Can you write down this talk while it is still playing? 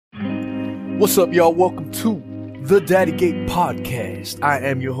What's up, y'all? Welcome to the Daddy Gate Podcast. I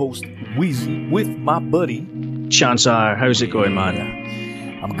am your host, Wheezy, with my buddy Chansar. How's it going,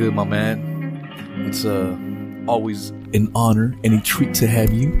 man? I'm good, my man. It's always an honor and a treat to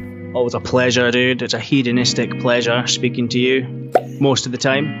have you. Always a pleasure, dude. It's a hedonistic pleasure speaking to you most of the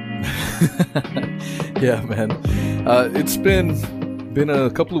time. Yeah, man. It's been a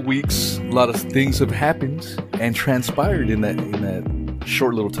couple of weeks. A lot of things have happened and transpired in that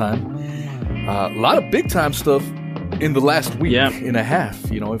short little time. A lot of big time stuff in the last week and a half.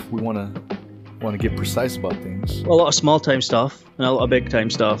 You know, if we want to get precise about things. Well, a lot of small time stuff and a lot of big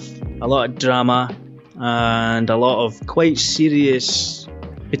time stuff. A lot of drama and a lot of quite serious,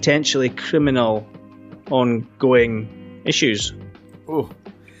 potentially criminal, ongoing issues. Oh,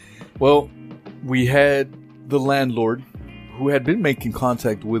 well, we had the landlord who had been making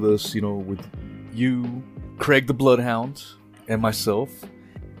contact with us, you know, with you, Craig the Bloodhound, and myself.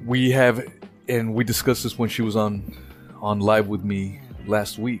 We have, and we discussed this when she was on live with me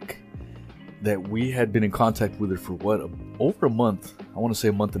last week, that we had been in contact with her for over a month. I want to say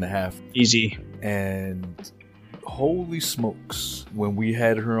a month and a half. Easy. And holy smokes, when we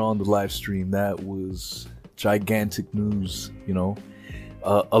had her on the live stream, that was gigantic news, you know.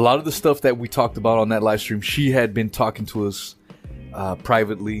 A lot of the stuff that we talked about on that live stream, she had been talking to us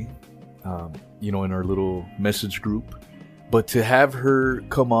privately, you know, in our little message group. But to have her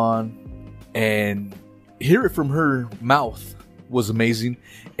come on and hear it from her mouth was amazing.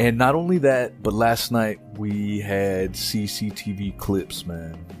 And not only that, but last night we had CCTV clips,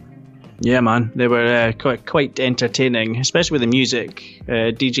 man. Yeah, man. They were quite entertaining, especially with the music.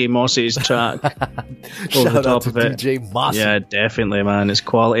 DJ Mossy's track over the top of it. DJ Mossy. Yeah, definitely, man. It's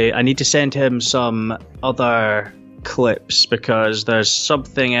quality. I need to send him some other clips because there's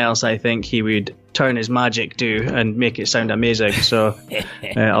something else I think he would turn his magic to and make it sound amazing. So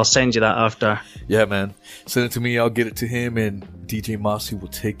I'll send you that after. Yeah, man. Send it to me. I'll get it to him, and DJ Mossy will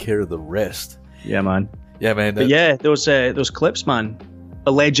take care of the rest. Yeah, man. Yeah, man. But yeah, those clips, man.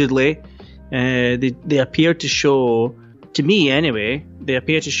 Allegedly, they appear to show, to me anyway, they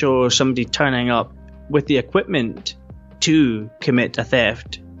appear to show somebody turning up with the equipment to commit a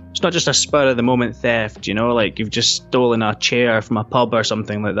theft. It's not just a spur-of-the-moment theft, you know, like you've just stolen a chair from a pub or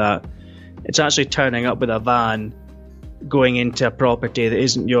something like that. It's actually turning up with a van, going into a property that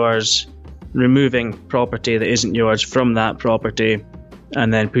isn't yours, removing property that isn't yours from that property,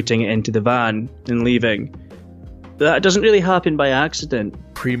 and then putting it into the van and leaving. That doesn't really happen by accident.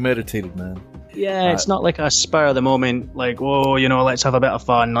 Premeditated, man. Yeah, it's not like a spur of the moment, like, whoa, you know, let's have a bit of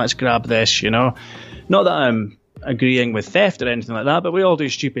fun, let's grab this, you know. Not that I'm agreeing with theft or anything like that, but we all do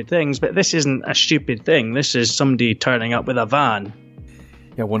stupid things. But this isn't a stupid thing. This is somebody turning up with a van.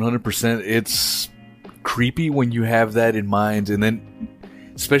 Yeah, 100%. It's creepy when you have that in mind, and then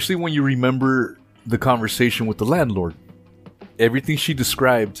especially when you remember the conversation with the landlord. Everything she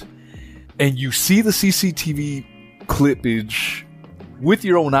described, and you see the CCTV clippage with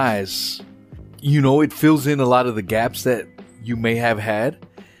your own eyes, you know, it fills in a lot of the gaps that you may have had.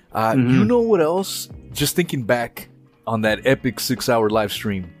 You know what else? Just thinking back on that epic 6-hour live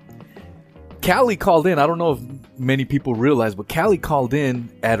stream, Callie called in. I don't know if many people realize, but Callie called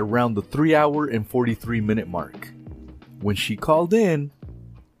in at around the 3-hour and 43-minute mark. When she called in,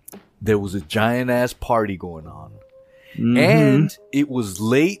 there was a giant ass party going on. And it was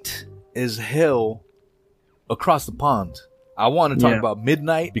late as hell across the pond. I want to talk about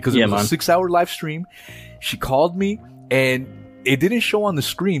midnight because it was a 6-hour live stream. She called me, and it didn't show on the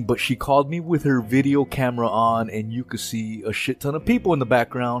screen, but she called me with her video camera on, and you could see a shit ton of people in the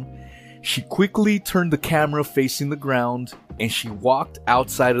background. She quickly turned the camera facing the ground, and she walked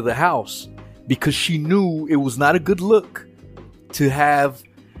outside of the house because she knew it was not a good look to have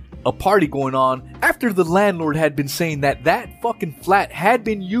a party going on after the landlord had been saying that fucking flat had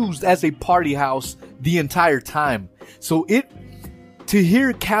been used as a party house the entire time. So to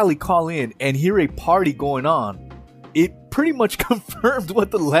hear Callie call in and hear a party going on, it pretty much confirmed what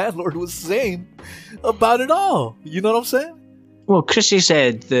the landlord was saying about it all. You know what I'm saying? Well, Chrissy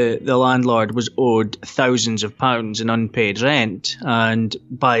said the landlord was owed thousands of pounds in unpaid rent, and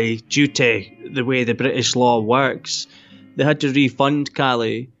by duty, the way the British law works, they had to refund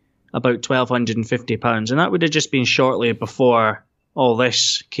Callie about £1,250, and that would have just been shortly before all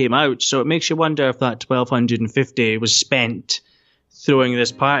this came out. So it makes you wonder if that £1,250 was spent throwing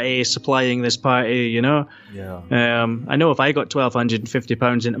this party, supplying this party, you know? Yeah. I know if I got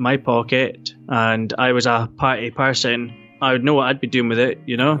 £1,250 into my pocket and I was a party person, I would know what I'd be doing with it,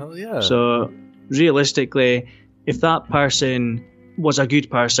 you know? Hell yeah. So realistically, if that person was a good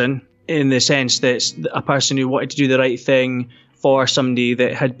person, in the sense that a person who wanted to do the right thing, for somebody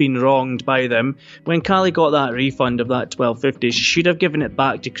that had been wronged by them. When Callie got that refund of that $12.50, she should have given it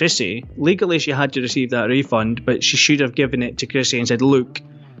back to Chrissy. Legally, she had to receive that refund, but she should have given it to Chrissy and said, look,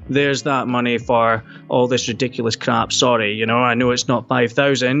 there's that money for all this ridiculous crap. Sorry, I know it's not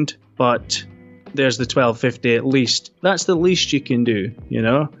 $5,000, but there's the $12.50 at least. That's the least you can do,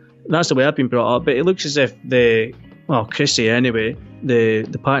 That's the way I've been brought up. But it looks as if Chrissy anyway,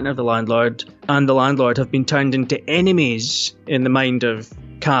 the partner of the landlord and the landlord have been turned into enemies in the mind of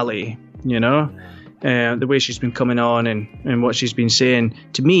Callie, the way she's been coming on and what she's been saying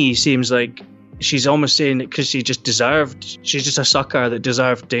to me seems like she's almost saying that Chrissy she's just a sucker that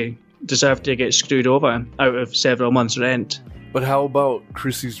deserved to get screwed over out of several months' rent. But how about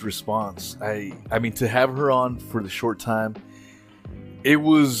Chrissy's response? I mean, to have her on for the short time, it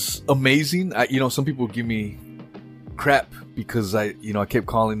was amazing. Some people give me crap because I kept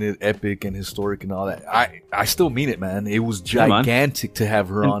calling it epic and historic and all that. I still mean it, man. It was gigantic to have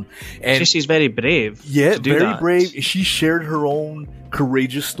her on. And she's very brave. Yeah, very brave. She shared her own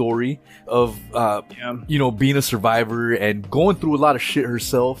courageous story of being a survivor and going through a lot of shit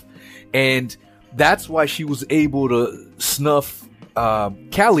herself, and that's why she was able to snuff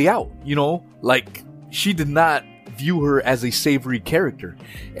Callie out. Like, she did not view her as a savory character,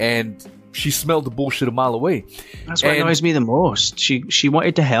 and she smelled the bullshit a mile away. That's what annoys me the most. She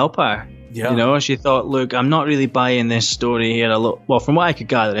wanted to help her. Yeah. She thought, look, I'm not really buying this story here. Well, from what I could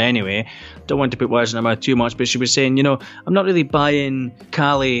gather anyway, don't want to put words in her mouth too much, but she was saying, I'm not really buying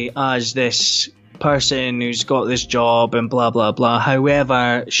Callie as this person who's got this job and blah, blah, blah.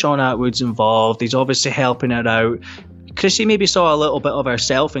 However, Sean Atwood's involved. He's obviously helping her out. Chrissy maybe saw a little bit of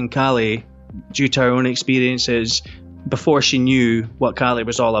herself in Callie due to her own experiences before she knew what Callie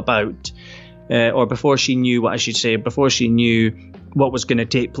was all about. Or before she knew what was going to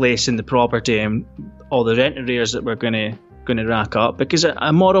take place in the property and all the rent arrears that were going to rack up. Because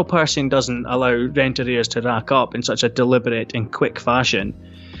a moral person doesn't allow rent arrears to rack up in such a deliberate and quick fashion.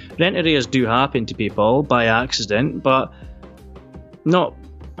 Rent arrears do happen to people by accident, but not.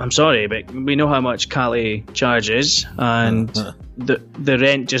 I'm sorry, but we know how much Callie charges, and the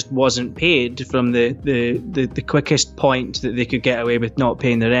rent just wasn't paid from the quickest point that they could get away with not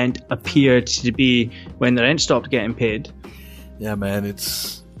paying the rent appeared to be when the rent stopped getting paid. Yeah, man,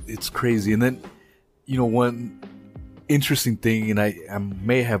 it's crazy. And then, one interesting thing, and I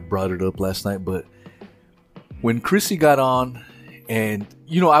may have brought it up last night, but when Chrissy got on, and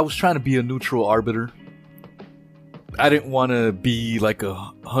I was trying to be a neutral arbiter. I didn't want to be like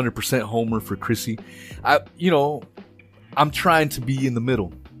 100% homer for Chrissy. I'm trying to be in the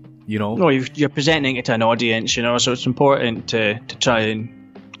middle, No, you're presenting it to an audience, so it's important to try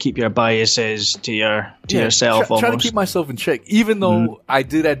and keep your biases to yourself. Try to keep myself in check, even though I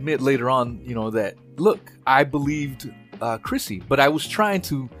did admit later on, that, look, I believed Chrissy, but I was trying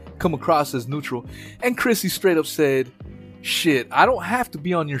to come across as neutral. And Chrissy straight up said, shit, I don't have to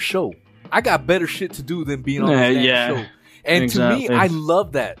be on your show. I got better shit to do than being on this show. And exactly. To me, I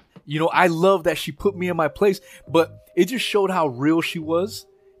love that. I love that she put me in my place, but it just showed how real she was.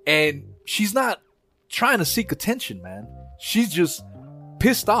 And she's not trying to seek attention, man. She's just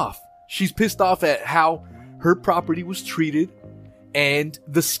pissed off. She's pissed off at how her property was treated and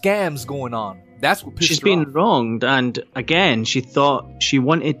the scams going on. That's what pissed her off. She's been wronged, and again, she thought she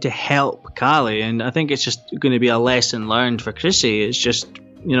wanted to help Callie, and I think it's just going to be a lesson learned for Chrissy. It's just,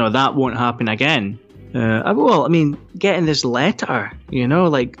 that won't happen again. Getting this letter,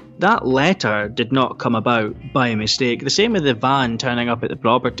 that letter did not come about by a mistake. The same with the van turning up at the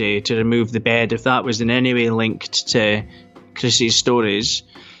property to remove the bed, if that was in any way linked to Chrissy's stories.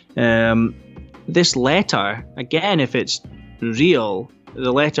 This letter, again, if it's real,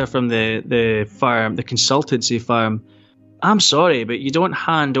 the letter from the firm, the consultancy firm, I'm sorry, but you don't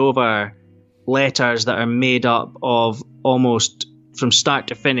hand over letters that are made up of almost from start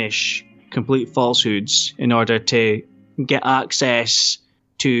to finish complete falsehoods in order to get access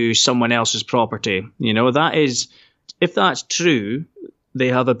to someone else's property. That is, if that's true, they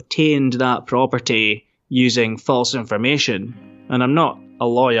have obtained that property using false information. And I'm not a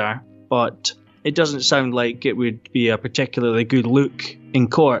lawyer, but it doesn't sound like it would be a particularly good look in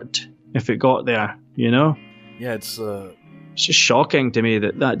court if it got there, Yeah, it's just shocking to me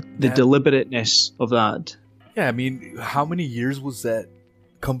that the deliberateness of that. Yeah, I mean, how many years was that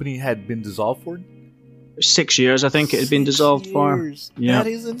company had been dissolved for? 6 years, I think it had been dissolved for. Yeah. That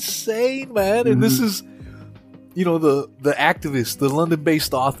is insane, man. And this is, the activist, the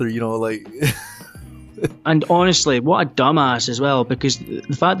London-based author, And honestly, what a dumbass as well, because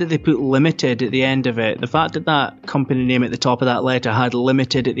the fact that they put limited at the end of it, the fact that company name at the top of that letter had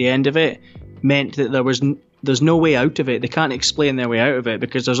limited at the end of it, meant that there was there's no way out of it. They can't explain their way out of it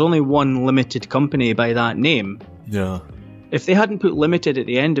because there's only one limited company by that name. Yeah. If they hadn't put limited at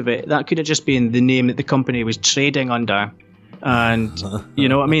the end of it, that could have just been the name that the company was trading under. And you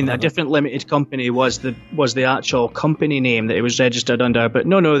know what I mean? A different limited company was the actual company name that it was registered under. But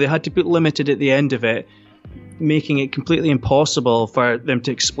no, they had to put limited at the end of it, making it completely impossible for them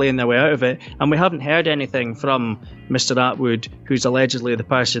to explain their way out of it. And we haven't heard anything from Mr. Atwood, who's allegedly the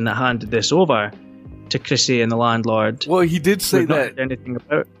person that handed this over to Chrissy and the landlord. Well, he did say We've not that heard anything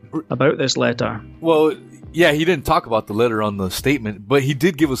about this letter. Well, yeah, he didn't talk about the letter on the statement, but he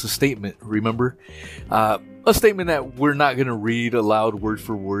did give us a statement, remember? A statement that we're not going to read aloud word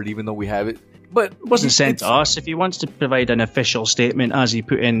for word, even though we have it. But it wasn't sent to us. If he wants to provide an official statement, as he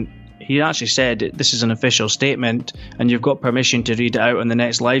put in, he actually said, this is an official statement, and you've got permission to read it out on the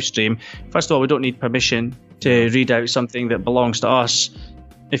next live stream. First of all, we don't need permission to read out something that belongs to us.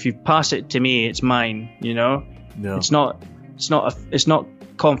 If you pass it to me, it's mine, you know? No. It's not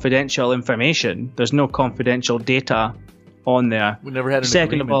confidential information. There's no confidential data on there. We never had an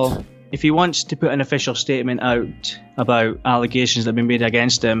Second agreement. of all, if he wants to put an official statement out about allegations that have been made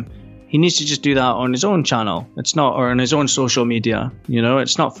against him, he needs to just do that on his own channel. It's not, or on his own social media. You know,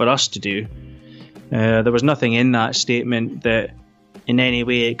 it's not for us to do. There was nothing in that statement that in any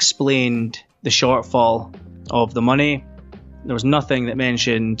way explained the shortfall of the money. There was nothing that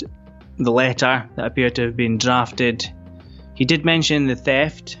mentioned the letter that appeared to have been drafted. He did mention the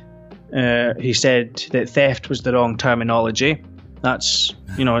theft. He said that theft was the wrong terminology. That's,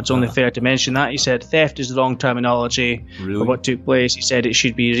 you know, it's only fair to mention that. He said theft is the wrong terminology for what took place. He said it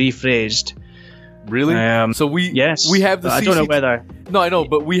should be rephrased. Really? So we have the I don't know whether... No, I know,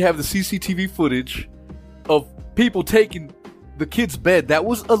 but we have the CCTV footage of people taking the kid's bed that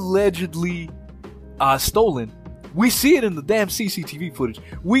was allegedly stolen. We see it in the damn CCTV footage.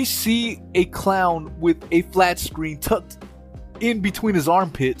 We see a clown with a flat screen tucked in between his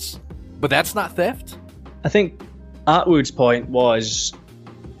armpits, but that's not theft? I think Atwood's point was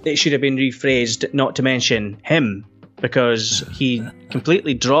it should have been rephrased not to mention him, because he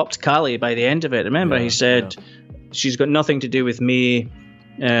completely dropped Callie by the end of it. Remember, he said, she's got nothing to do with me.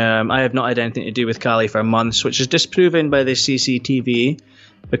 I have not had anything to do with Callie for months, which is disproven by the CCTV,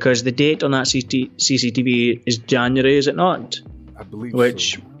 because the date on that CCTV is January, is it not? I believe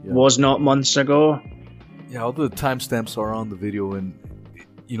which so. was not months ago. Yeah, all the timestamps are on the video, and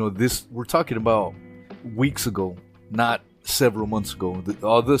you know, this we're talking about weeks ago, not several months ago.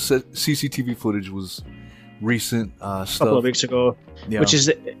 All the CCTV footage was recent stuff. A couple of weeks ago, which is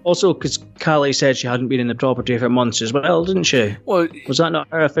also because Callie said she hadn't been in the property for months as well, didn't she? Well, was that not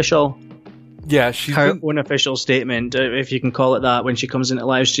her official? Yeah, her own official statement, if you can call it that, when she comes into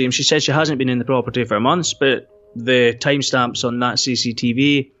live stream. She said she hasn't been in the property for months, but the timestamps on that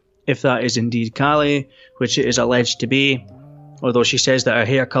CCTV, if that is indeed Callie, which it is alleged to be, although she says that her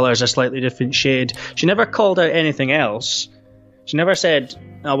hair colour is a slightly different shade, she never called out anything else. She never said,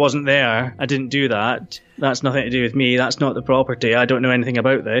 I wasn't there, I didn't do that, that's nothing to do with me, that's not the property, I don't know anything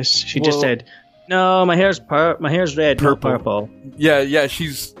about this. She just said, no, my hair's red, purple. Not purple. Yeah,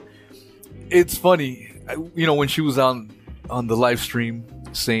 it's funny, you know, when she was on the live stream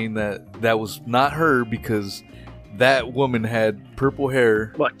saying that was not her because that woman had purple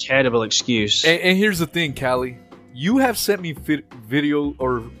hair. What a terrible excuse. And here's the thing, Callie. You have sent me video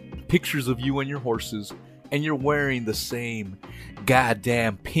or pictures of you and your horses, and you're wearing the same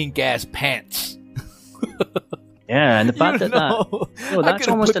goddamn pink-ass pants. Yeah, and the fact that's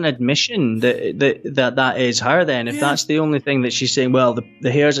almost an admission that is her then. If that's the only thing that she's saying, well,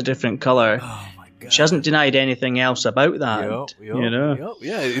 the hair's a different colour. Oh my God. She hasn't denied anything else about that. You know?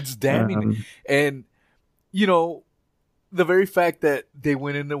 Yeah, it's damning. And, you know, the very fact that they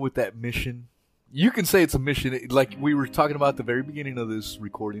went in there with that mission, you can say it's a mission, like we were talking about at the very beginning of this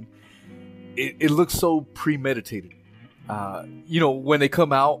recording. It looks so premeditated. You know, when they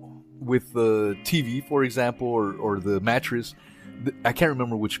come out with the TV, for example, or the mattress, I can't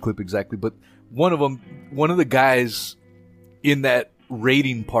remember which clip exactly, but one of the guys in that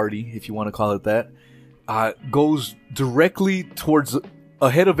raiding party, if you want to call it that, goes directly towards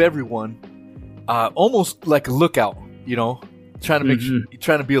ahead of everyone, almost like a lookout, you know, trying to make sure,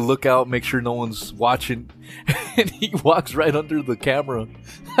 trying to be a lookout, make sure no one's watching, and he walks right under the camera.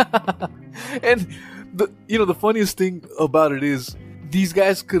 And the funniest thing about it is these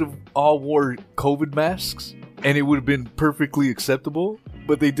guys could have all wore COVID masks and it would have been perfectly acceptable,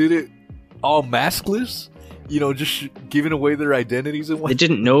 but they did it all maskless. just giving away their identities and They what.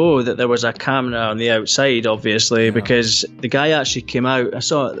 didn't know that there was a camera on the outside, obviously, because the guy actually came out. I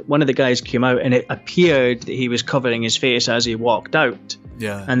saw one of the guys came out, and it appeared that he was covering his face as he walked out.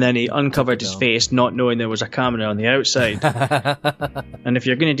 Yeah. And then he uncovered his face, not knowing there was a camera on the outside. And if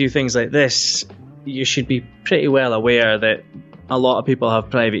you're going to do things like this, you should be pretty well aware that a lot of people have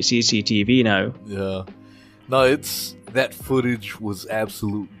private CCTV now. Yeah. No, that footage was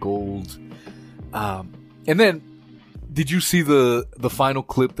absolute gold. And then, did you see the final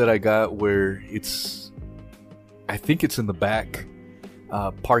clip that I got where I think it's in the back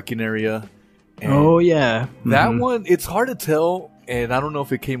parking area. And oh, yeah. That one, it's hard to tell, and I don't know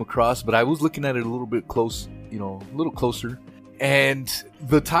if it came across, but I was looking at it a little bit close, a little closer. And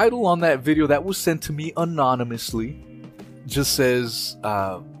the title on that video that was sent to me anonymously just says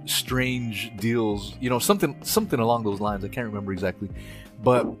strange deals, something along those lines. I can't remember exactly,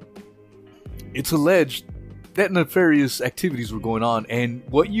 but it's alleged that nefarious activities were going on. And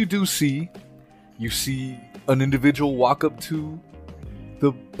what you do see, you see an individual walk up to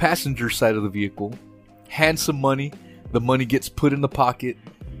the passenger side of the vehicle, hand some money, the money gets put in the pocket,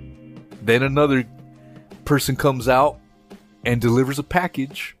 then another person comes out and delivers a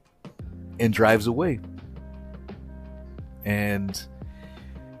package and drives away. And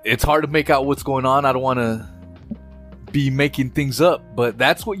it's hard to make out what's going on. I don't want to be making things up, but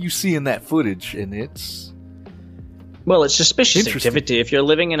that's what you see in that footage, and it's suspicious activity. If you're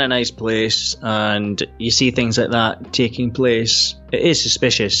living in a nice place and you see things like that taking place, it is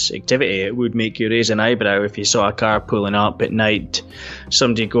suspicious activity. It would make you raise an eyebrow if you saw a car pulling up at night,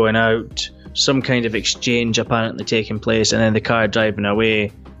 somebody going out, some kind of exchange apparently taking place, and then the car driving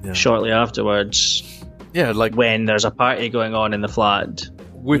away shortly afterwards. Yeah, like when there's a party going on in the flat.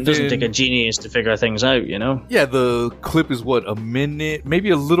 It doesn't take a genius to figure things out, Yeah, the clip is a minute, maybe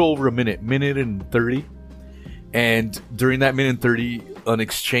a little over a minute and 30. And during that minute and 30, an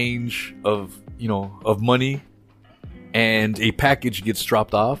exchange of money and a package gets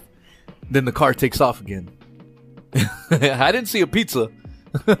dropped off. Then the car takes off again. I didn't see a pizza.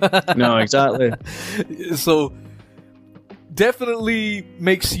 No, exactly. So definitely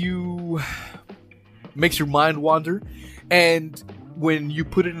makes your mind wander. And when you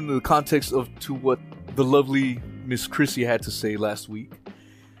put it into the context to what the lovely Miss Chrissy had to say last week,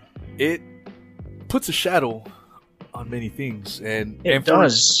 it puts a shadow on many things. And it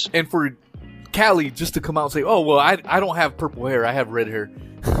does. And for Callie just to come out and say, "Oh, well, I don't have purple hair, I have red hair."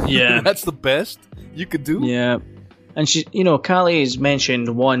 Yeah. That's the best you could do. Yeah. And she, Callie's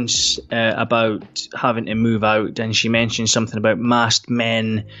mentioned once about having to move out, and she mentioned something about masked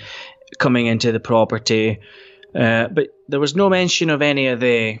men coming into the property. But there was no mention of any of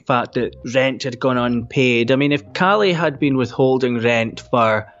the fact that rent had gone unpaid. I mean, if Callie had been withholding rent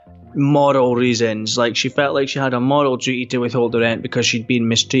for moral reasons, like she felt like she had a moral duty to withhold the rent because she'd been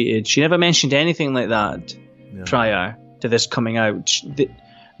mistreated, she never mentioned anything like that prior to this coming out.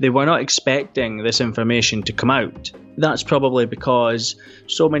 They were not expecting this information to come out. That's probably because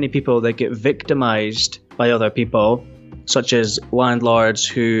so many people that get victimized by other people, such as landlords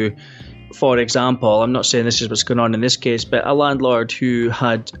who, for example, I'm not saying this is what's going on in this case, but a landlord who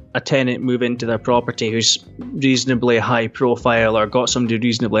had a tenant move into their property who's reasonably high profile or got somebody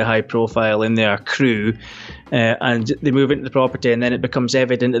reasonably high profile in their crew, and they move into the property, and then it becomes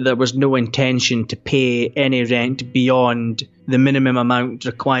evident that there was no intention to pay any rent beyond the minimum amount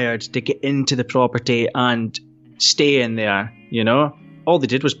required to get into the property and stay in there, all they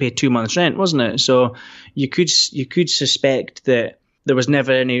did was pay 2 months rent, wasn't it? So you could suspect that there was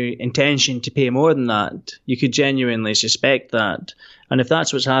never any intention to pay more than that. You could genuinely suspect that. And if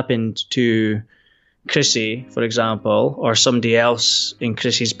that's what's happened to Chrissy, for example, or somebody else in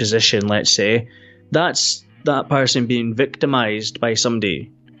Chrissy's position, let's say, that's that person being victimized by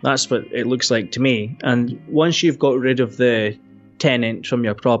somebody. That's what it looks like to me. And once you've got rid of the tenant from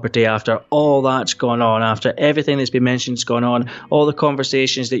your property, after all that's gone on, after everything that's been mentioned's gone on, all the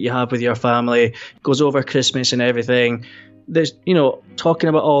conversations that you have with your family, goes over Christmas and everything, there's, talking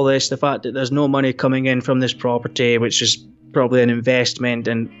about all this, the fact that there's no money coming in from this property, which is probably an investment,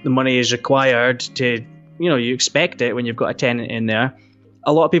 and the money is required to, you expect it when you've got a tenant in there.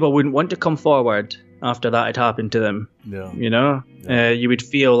 A lot of people wouldn't want to come forward after that had happened to them. Yeah. You would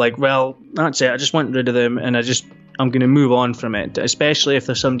feel like, well, that's it, I just want rid of them, and I'm going to move on from it, especially if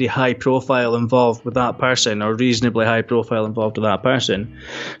there's somebody high profile involved with that person, or reasonably high profile involved with that person.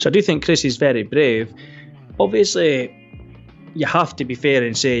 So I do think Chrissy's very brave. Obviously, you have to be fair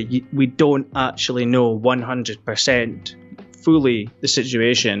and say we don't actually know 100% fully the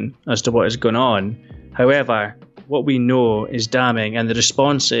situation as to what is going on. However, what we know is damning, and the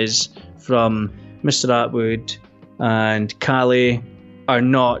responses from Mr. Atwood and Callie are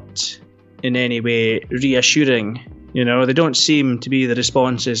not in any way reassuring. You know, they don't seem to be the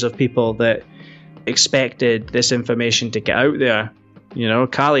responses of people that expected this information to get out there. You know,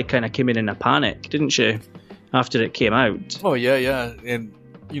 Callie kind of came in a panic, didn't she, after it came out? Oh yeah, and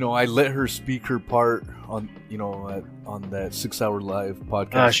I let her speak her part on on that 6-hour live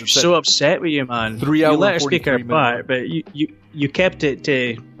podcast. She was so upset with you, man. 3 hours. You let her speak her part, but you kept it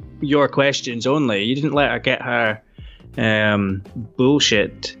to your questions only. You didn't let her get her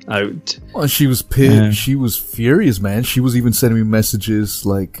bullshit out. Well, she was pissed. Yeah. She was furious, man. She was even sending me messages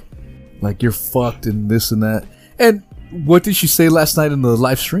like you're fucked and this and that. And what did she say last night in the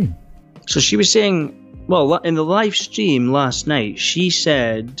live stream? So she was saying, well, in the live stream last night, she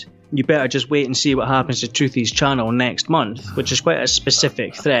said, you better just wait and see what happens to Truthy's channel next month, which is quite a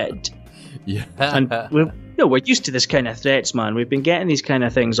specific threat. Yeah. And we're used to this kind of threats, man. We've been getting these kind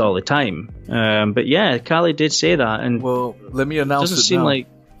of things all the time. But yeah, Callie did say that. And well, let me announce it. Doesn't it seem now. like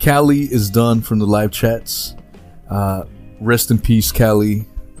Callie is done from the live chats. Rest in peace, Callie,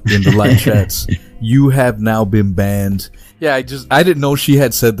 in the live chats. You have now been banned. Yeah, I didn't know she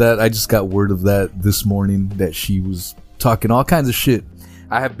had said that. I just got word of that this morning, that she was talking all kinds of shit.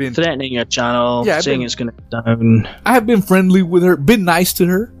 I have been threatening your channel, saying it's going to go down. I have been friendly with her, been nice to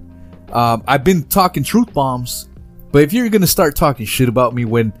her. I've been talking truth bombs, but if you're going to start talking shit about me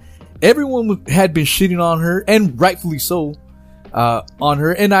when everyone had been shitting on her, and rightfully so, on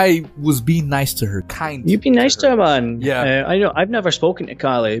her, and I was being nice to her, You've been nice to her, man. Yeah. I know I've never spoken to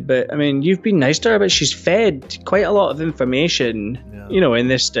Callie, but I mean, you've been nice to her, but she's fed quite a lot of information, in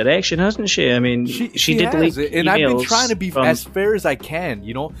this direction, hasn't she? I mean, she did leak it, and I've been trying to be as fair as I can,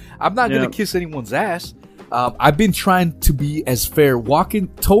 I'm not going to kiss anyone's ass. I've been trying to be as fair,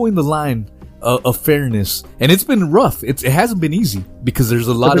 towing the line of fairness, and it's been rough. It hasn't been easy because there's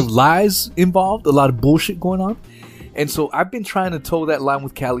a lot of lies involved, a lot of bullshit going on. And so I've been trying to toe that line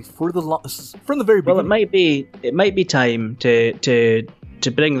with Callie from the very beginning. Well, it might be time to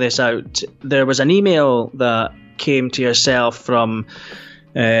bring this out. There was an email that came to yourself from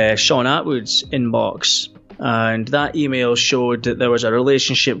Sean Atwood's inbox, and that email showed that there was a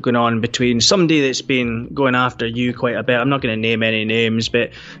relationship going on between somebody that's been going after you quite a bit. I'm not going to name any names,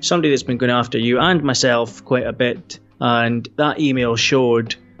 but somebody that's been going after you and myself quite a bit. And that email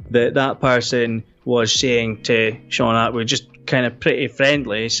showed that person was saying to Sean Atwood, just kind of pretty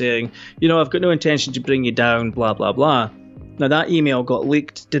friendly, saying, I've got no intention to bring you down, blah, blah, blah. Now, that email got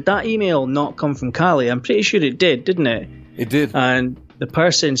leaked. Did that email not come from Callie? I'm pretty sure it did, didn't it? It did. And the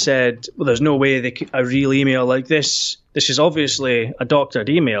person said, well, there's no way a real email like this is obviously a doctored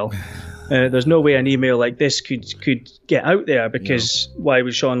email. There's no way an email like this could get out there, because why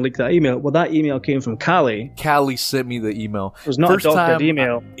would Sean leak that email? Well, that email came from Callie. Callie sent me the email. It was not a doctored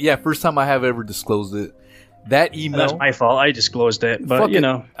email. First time I have ever disclosed it. That email... That's my fault. I disclosed it, but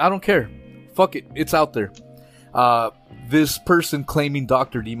I don't care. Fuck it. It's out there. This person claiming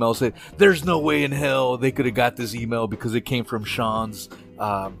doctored email said, there's no way in hell they could have got this email because it came from Sean's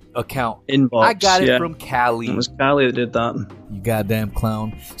account. Inbox. I got it from Callie. It was Callie that did that. You goddamn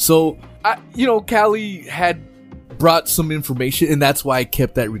clown. So, Callie had brought some information, and that's why I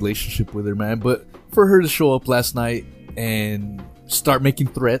kept that relationship with her, man. But for her to show up last night and start making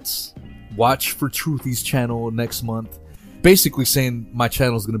threats, watch for Truthy's channel next month, basically saying my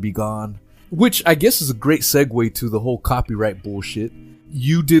channel's going to be gone, which I guess is a great segue to the whole copyright bullshit.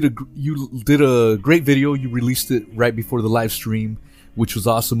 You did a great video. You released it right before the live stream, which was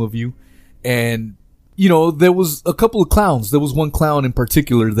awesome of you. And, there was a couple of clowns. There was one clown in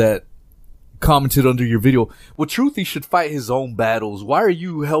particular that commented under your video, well, Truthy should fight his own battles. Why are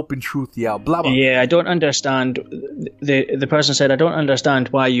you helping Truthy out? Blah, blah. Yeah, I don't understand. The person said, I don't understand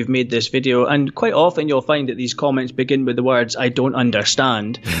why you've made this video. And quite often you'll find that these comments begin with the words, I don't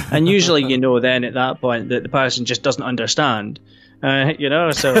understand. And usually, then at that point that the person just doesn't understand. So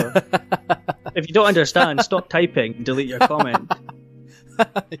if you don't understand, stop typing and delete your comment.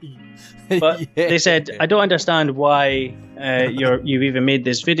 But they said, I don't understand why you've even made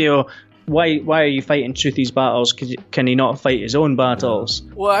this video. Why are you fighting Truthy's battles? Can he not fight his own battles?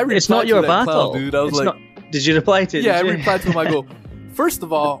 Well, it's not your battle, clown, dude. I was did you reply to it? Yeah, I replied to him. I go, first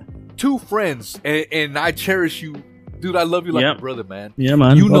of all, two friends, and I cherish you, dude. I love you like a brother, man. Yeah,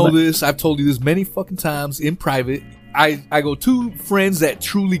 man. You know this. I've told you this many fucking times in private. I go, two friends that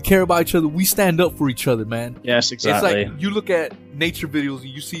truly care about each other. We stand up for each other, man. Yes, exactly. It's like you look at nature videos and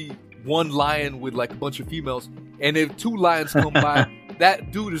you see one lion with like a bunch of females, and if two lions come by,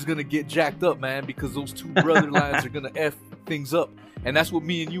 that dude is gonna get jacked up, man, because those two brother lions are gonna F things up. And that's what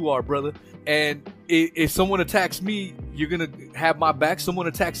me and you are, brother. And if someone attacks me, you're gonna have my back. Someone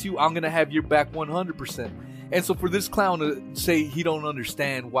attacks you, I'm gonna have your back 100%. And so for this clown to say he don't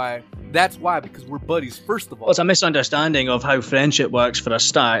understand why, that's why, because we're buddies, first of all. Well, it's a misunderstanding of how friendship works for a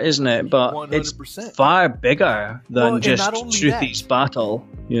start, isn't it? But 100%. It's far bigger than just Truthy's battle,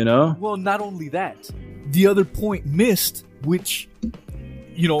 you know? Well, not only that, the other point missed, which,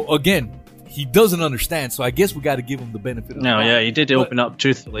 you know, again, he doesn't understand, so I guess we got to give him the benefit of the doubt. Yeah, he did open up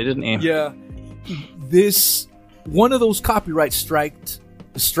truthfully, didn't he? Yeah. One of those copyright strikes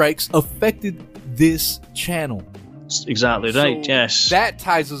affected this channel. Exactly right, so yes. That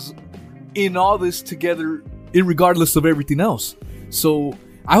ties us in all this together, regardless of everything else. So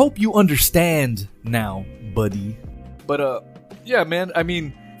I hope you understand now, buddy. But yeah, man, I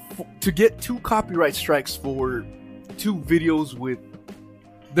mean, to get 2 copyright strikes for 2 videos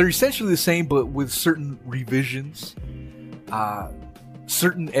they're essentially the same, but with certain revisions,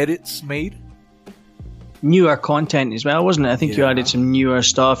 certain edits made. Newer content as well, wasn't it? I think you added some newer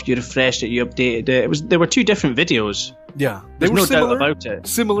stuff, you refreshed it, you updated it. There were 2 different videos. Yeah, there's no doubt about it.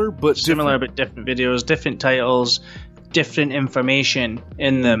 Similar but different videos, different titles, different information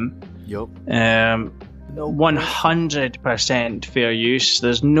in them. Yep. 100% fair use.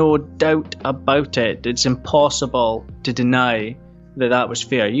 There's no doubt about it. It's impossible to deny that was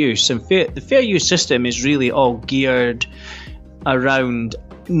fair use. And the fair use system is really all geared around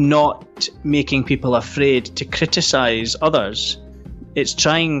not making people afraid to criticize others. It's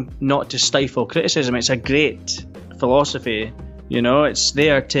trying not to stifle criticism. It's a great philosophy, you know. It's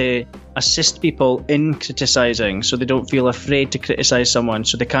there to assist people in criticizing, so they don't feel afraid to criticize someone,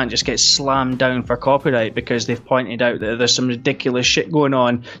 so they can't just get slammed down for copyright because they've pointed out that there's some ridiculous shit going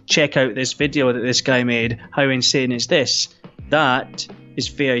on. Check out this video that this guy made. How insane is this? That is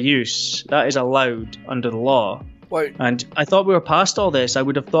fair use. That is allowed under the law. Right. And I thought we were past all this. I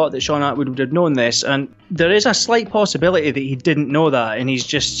would have thought that Sean Atwood would have known this, and there is a slight possibility that he didn't know that and he's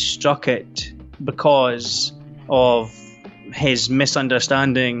just struck it because of his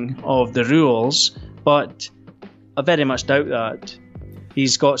misunderstanding of the rules, but I very much doubt that.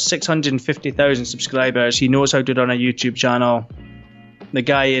 He's got 650,000 subscribers. He knows how to run a YouTube channel. The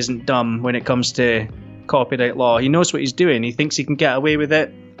guy isn't dumb when it comes to copyright law. He knows what he's doing. He thinks he can get away with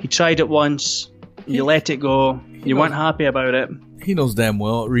it. He tried it once. You let it go. You weren't happy about it. He knows damn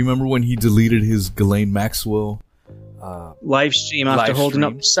well. Remember when he deleted his Ghislaine Maxwell live stream after holding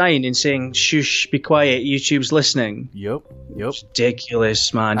up the sign and saying, "Shush, be quiet, YouTube's listening"? Yep.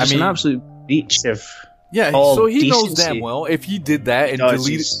 Ridiculous, man. Just an absolute breach of so he decency. knows damn well if he did that and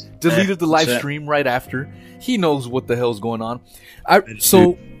deleted the live stream right after, he knows what the hell's going on.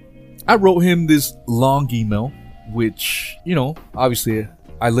 I wrote him this long email, which, you know, obviously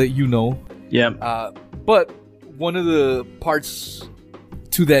I let you know. Yeah. But one of the parts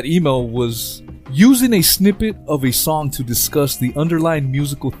to that email was using a snippet of a song to discuss the underlying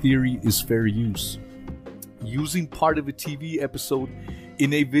musical theory is fair use. Using part of a TV episode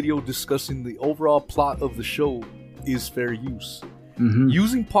in a video discussing the overall plot of the show is fair use. Mm-hmm.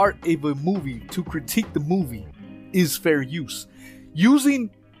 Using part of a movie to critique the movie is fair use. Using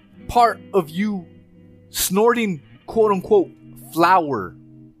part of you snorting quote-unquote flour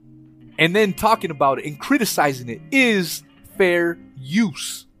and then talking about it and criticizing it is fair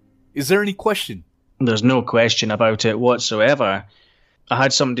use. Is there any question? There's no question about it whatsoever. I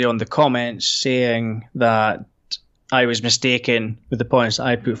had somebody on the comments saying that I was mistaken with the points that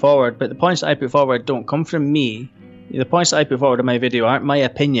I put forward, but the points that I put forward don't come from me. The points that I put forward in my video aren't my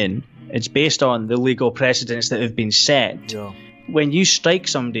opinion. It's based on the legal precedents that have been set. Yeah. When you strike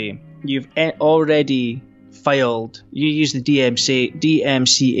somebody, you've already filed. You use the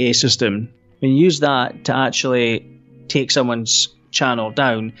DMCA system. When you use that to actually take someone's channel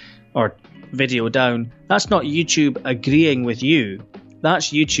down or video down, that's not YouTube agreeing with you.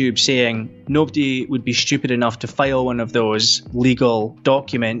 That's YouTube saying nobody would be stupid enough to file one of those legal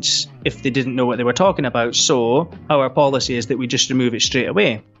documents if they didn't know what they were talking about. So our policy is that we just remove it straight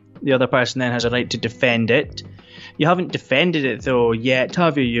away. The other person then has a right to defend it. You haven't defended it though yet,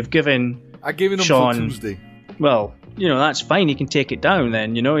 have you? I gave him Sean until Tuesday. Well, you know, that's fine. He can take it down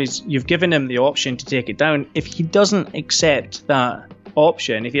then. You know, you've given him the option to take it down. If he doesn't accept that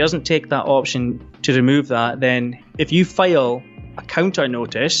option, if he doesn't take that option to remove that, then if you file a counter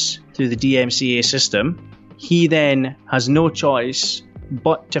notice through the DMCA system, he then has no choice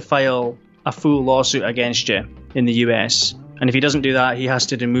but to file a full lawsuit against you in the US. And if he doesn't do that, he has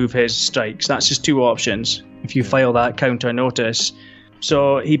to remove his strikes. That's his 2 options if you file that counter notice.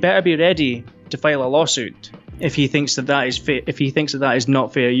 So he better be ready to file a lawsuit if he thinks that is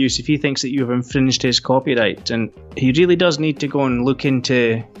not fair use, if he thinks that you have infringed his copyright. And he really does need to go and look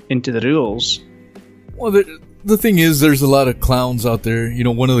into the rules. Well, the thing is, there's a lot of clowns out there. You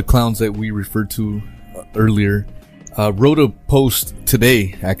know, one of the clowns that we referred to earlier wrote a post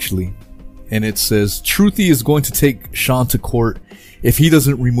today, actually, and it says, Truthy is going to take Sean to court if he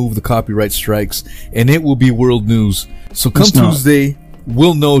doesn't remove the copyright strikes, and it will be world news. So come Tuesday,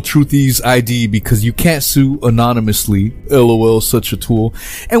 we'll know Truthy's ID because you can't sue anonymously. LOL, such a tool.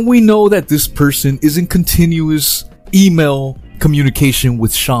 And we know that this person is in continuous email communication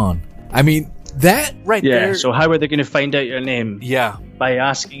with Sean. I mean, that right there. Yeah, so how are they going to find out your name? Yeah. By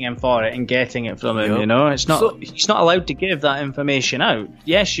asking him for it and getting it from him, you know? It's not. He's not allowed to give that information out.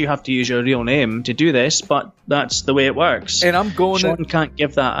 Yes, you have to use your real name to do this, but that's the way it works. And I'm going Sean can't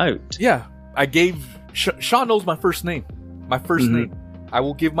give that out. Yeah. I gave... Sean knows my first name. My first name. I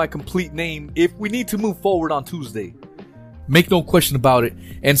will give my complete name if we need to move forward on Tuesday. Make no question about it.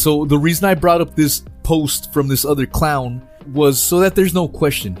 And so the reason I brought up this post from this other clown was so that there's no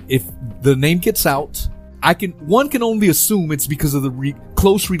question. If the name gets out, one can only assume it's because of the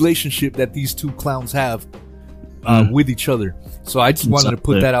close relationship that these two clowns have with each other. So I just wanted to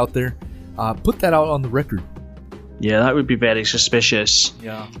put that out there. Put that out on the record. Yeah, that would be very suspicious.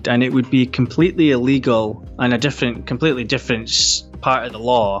 Yeah. And it would be completely illegal and completely different part of the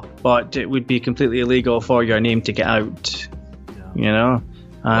law, but it would be completely illegal for your name to get out. Yeah. You know?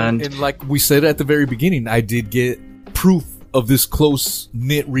 And like we said at the very beginning, I did get proof of this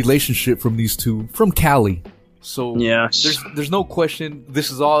close-knit relationship from these two from Cali. So yes. there's no question.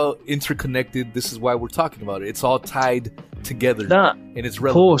 This is all interconnected. This is why we're talking about it. It's all tied together. That and it's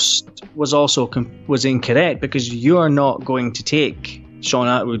relevant. Post was also was incorrect because you are not going to take Sean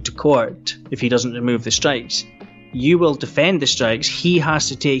Atwood to court if he doesn't remove the strikes. You will defend the strikes. He has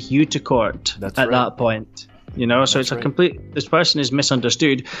to take you to court at that point. You know, so it's a complete. This person is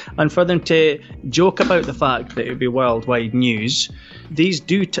misunderstood, and for them to joke about the fact that it would be worldwide news, this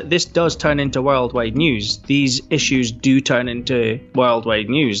does turn into worldwide news. These issues do turn into worldwide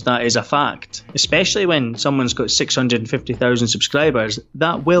news. That is a fact, especially when someone's got 650,000 subscribers.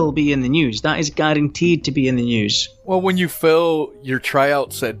 That will be in the news. That is guaranteed to be in the news. Well, when you fail your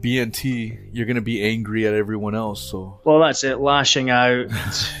tryouts at BNT, you're going to be angry at everyone else. So, well, that's it. Lashing out.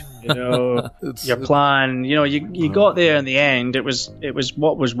 You know, your plan. You know, you got there in the end. It was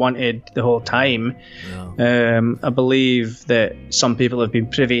what was wanted the whole time. Yeah. I believe that some people have been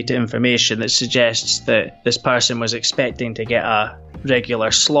privy to information that suggests that this person was expecting to get a regular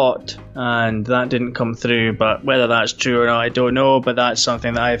slot, and that didn't come through. But whether that's true or not, I don't know. But that's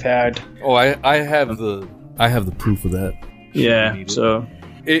something that I've heard. Oh, I have the proof of that. Yeah. So,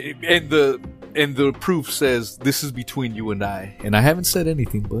 And the proof says this is between you and I. And I haven't said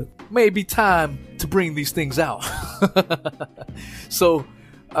anything, but maybe time to bring these things out. So,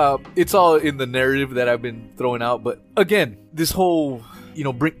 it's all in the narrative that I've been throwing out. But again, this whole,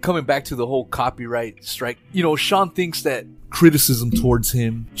 coming back to the whole copyright strike, Sean thinks that criticism towards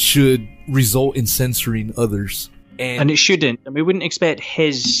him should result in censoring others. And it shouldn't. And we wouldn't expect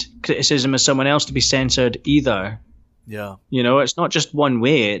his criticism of someone else to be censored either. Yeah. It's not just one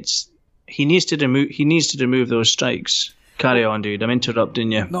way. He needs to remove those strikes. Carry on, dude. I'm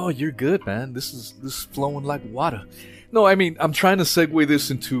interrupting you. No, you're good, man. This is flowing like water. No, I mean, I'm trying to segue this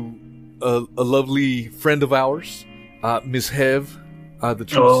into a lovely friend of ours, Miss Hev, the Truth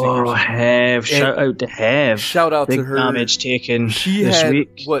Seekers. Oh, Hev. Shout out to Hev. Shout out Big to her. Damage taken she this had,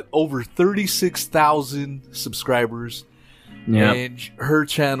 week. over 36,000 subscribers. Yeah. And her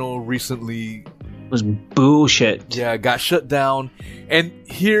channel recently was bullshit. Yeah, got shut down. And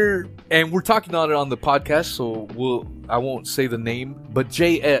we're talking about it on the podcast, so I won't say the name, but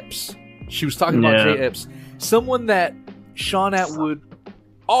Jay Epps. She was talking about Jay Epps. Someone that Sean Atwood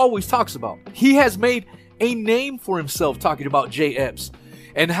always talks about. He has made a name for himself talking about Jay Epps.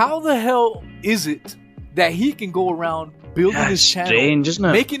 And how the hell is it that he can go around building his channel, strange, isn't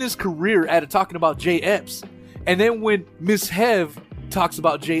it? making his career out of talking about Jay Epps, and then when Miss Hev talks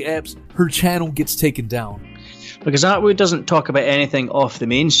about Jay Epps, her channel gets taken down? Because Atwood doesn't talk about anything off the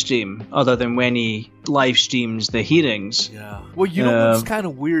mainstream other than when he live streams the hearings. Yeah. Well, you know what's kind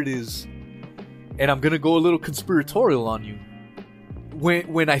of weird is, and I'm going to go a little conspiratorial on you,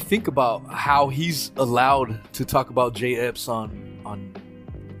 when I think about how he's allowed to talk about Jay Epps on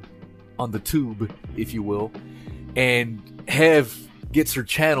the tube, if you will, and Hev gets her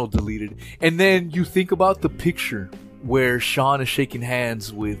channel deleted, and then you think about the picture where Sean is shaking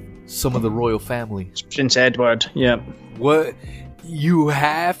hands with some of the royal family. It's Prince Edward, yeah. What? You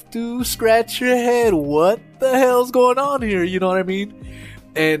have to scratch your head. What the hell's going on here? You know what I mean?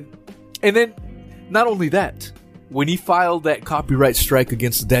 And then, not only that, when he filed that copyright strike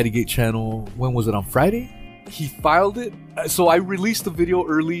against the Daddygate channel, when was it, on Friday? he filed it. So I released the video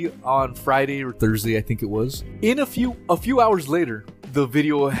early on Friday or Thursday, I think it was. In a few hours later, the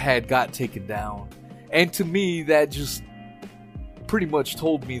video had got taken down. And to me, that just pretty much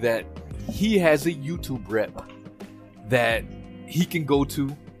told me that he has a YouTube rep that he can go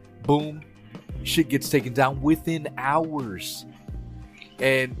to. Boom, shit gets taken down within hours.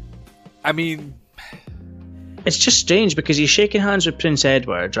 And I mean, it's just strange because he's shaking hands with Prince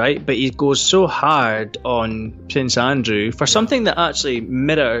Edward, right? But he goes so hard on Prince Andrew for something that actually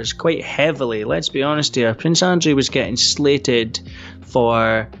mirrors quite heavily. Let's be honest here. Prince Andrew was getting slated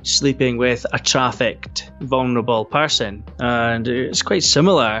for sleeping with a trafficked, vulnerable person. And it's quite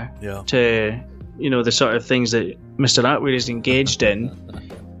similar to, the sort of things that Mr. Atwood is engaged in,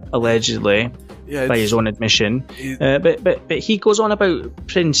 allegedly, by his own admission. But he goes on about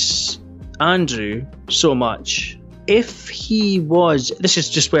Prince Andrew so much. If he was, this is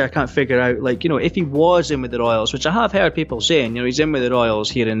just where I can't figure out, if he was in with the Royals, which I have heard people saying, he's in with the Royals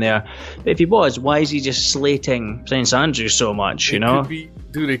here and there, but if he was, why is he just slating Prince Andrew so much,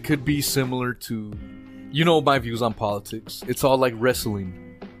 It could be similar to, my views on politics. It's all like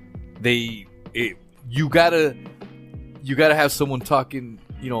wrestling. You gotta have someone talking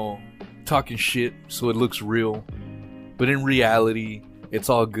shit so it looks real, but in reality, it's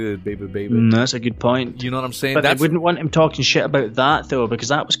all good, baby. That's a good point. You know what I'm saying? But I wouldn't want him talking shit about that, though, because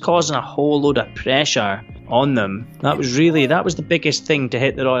that was causing a whole load of pressure on them. That was the biggest thing to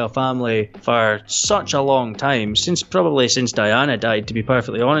hit the royal family for such a long time, since Diana died, to be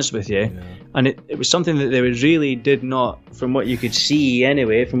perfectly honest with you. Yeah. And it was something that they really did not, from what you could see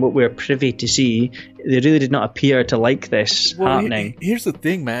anyway, from what we're privy to see, they really did not appear to like this happening. Here's the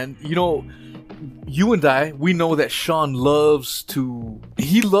thing, man. You and I, we know that Sean loves to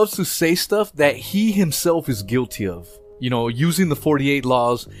say stuff that he himself is guilty of. Using the 48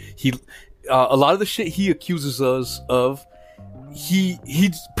 laws, a lot of the shit he accuses us of,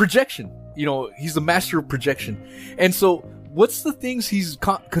 he's projection. He's the master of projection. And so, what's the things he's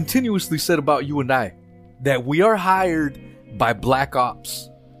continuously said about you and I? That we are hired by black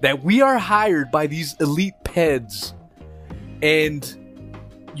ops. That we are hired by these elite peds. And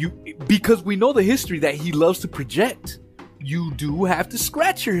because we know the history that he loves to project, you do have to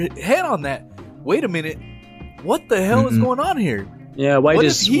scratch your head on that. Wait a minute, what the hell is going on here? Yeah, why?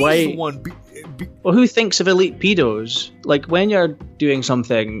 Well, who thinks of elite pedos? Like, when you're doing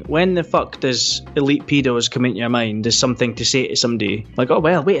something, when the fuck does elite pedos come into your mind as something to say to somebody? Like, oh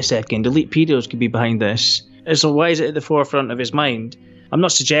well, wait a second, elite pedos could be behind this. And so why is it at the forefront of his mind? I'm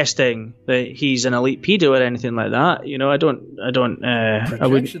not suggesting that he's an elite pedo or anything like that. I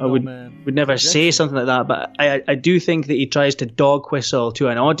would never say something like that. But I do think that he tries to dog whistle to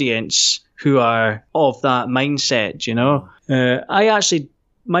an audience who are of that mindset.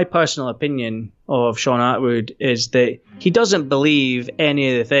 My personal opinion of Sean Atwood is that he doesn't believe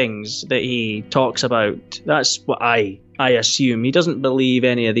any of the things that he talks about. That's what I assume. He doesn't believe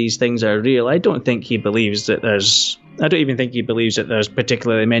any of these things are real. I don't even think he believes that there's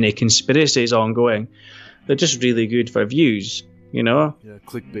particularly many conspiracies ongoing. They're just really good for views, Yeah,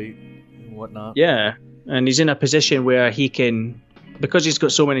 clickbait and whatnot. Yeah, and he's in a position where he can, because he's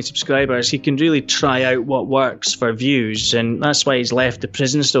got so many subscribers, he can really try out what works for views, and that's why he's left the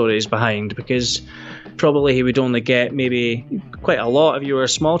prison stories behind, because probably he would only get maybe quite a lot. If you were a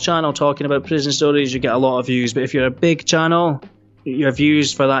small channel talking about prison stories, you get a lot of views, but if you're a big channel, your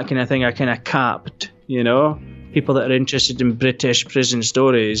views for that kind of thing are kind of capped, People that are interested in British prison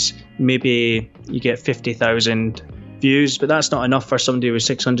stories, maybe you get 50,000 views, but that's not enough for somebody with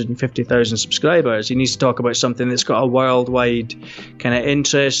 650,000 subscribers. He needs to talk about something that's got a worldwide kind of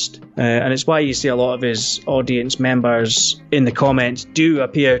interest, and it's why you see a lot of his audience members in the comments do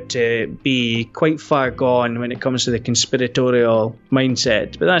appear to be quite far gone when it comes to the conspiratorial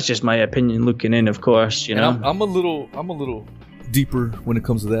mindset. But that's just my opinion looking in, of course. I'm a little deeper when it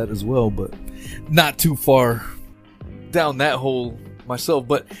comes to that as well, but not too far down that hole myself.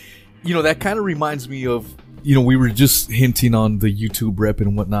 But that kind of reminds me of, we were just hinting on the YouTube rep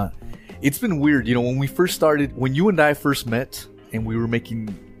and whatnot. It's been weird, when we first started, when you and I first met and we were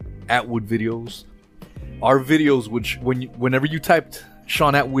making Atwood videos, our videos, whenever you typed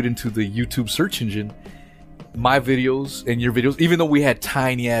Sean Atwood into the YouTube search engine, my videos and your videos, even though we had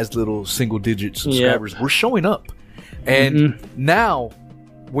tiny ass little single digit subscribers, were showing up. And now,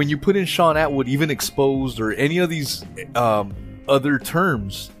 when you put in Sean Atwood, even exposed or any of these other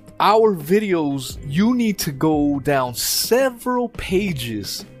terms, our videos, you need to go down several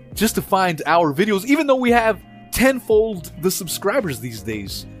pages just to find our videos, even though we have tenfold the subscribers these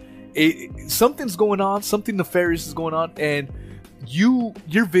days. Something's going on, something nefarious is going on, and your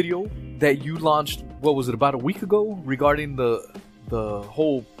video that you launched what was it, about a week ago, regarding the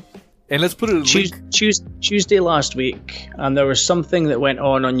whole. And let's put it Tuesday last week, and there was something that went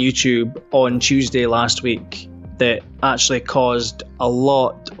on YouTube on Tuesday last week that actually caused a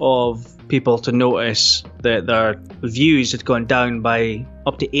lot of people to notice that their views had gone down by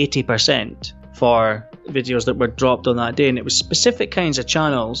up to 80% for videos that were dropped on that day. And it was specific kinds of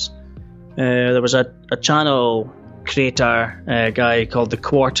channels. There was a channel creator guy called The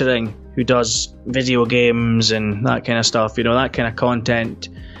Quartering who does video games and that kind of stuff, that kind of content,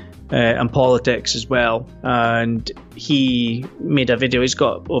 and politics as well. And he made a video. He's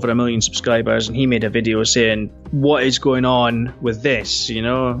got over 1 million subscribers, and he made a video saying what is going on with this,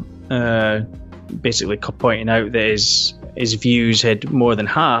 basically pointing out that his views had more than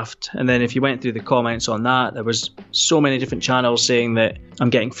halved. And then if you went through the comments on that, there was so many different channels saying that I'm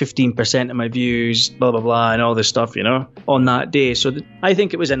getting 15% of my views, blah, blah, blah, and all this stuff, on that day. So I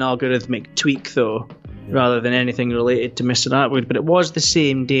think it was an algorithmic tweak, though, rather than anything related to Mr. Atwood. But it was the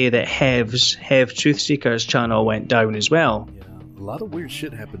same day that Hev Truth Seeker's channel went down as well. Yeah, a lot of weird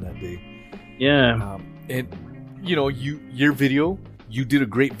shit happened that day. Yeah. And, your video, you did a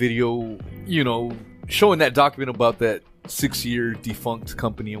great video, showing that document about that 6-year defunct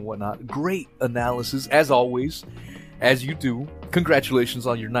company and whatnot. Great analysis, as always, as you do. Congratulations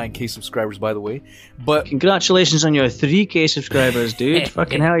on your 9K subscribers, by the way. But congratulations on your 3K subscribers, dude.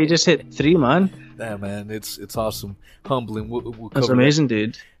 Fucking hell, you just hit 3, man. Yeah, man, it's awesome, humbling. We'll That's amazing,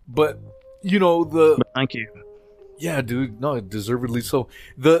 dude. But thank you. Yeah, dude. No, deservedly so.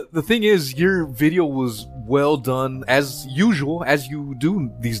 The thing is, your video was well done as usual, as you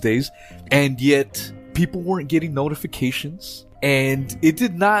do these days, and yet people weren't getting notifications, and it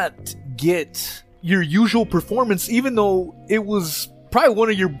did not get your usual performance, even though it was probably one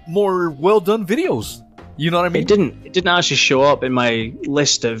of your more well done videos. You know what I mean? It didn't actually show up in my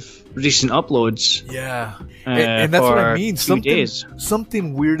list of recent uploads. Yeah, and that's what I mean.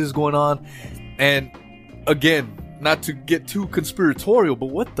 Something weird is going on, and again, not to get too conspiratorial, but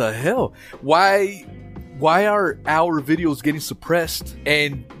what the hell? Why are our videos getting suppressed?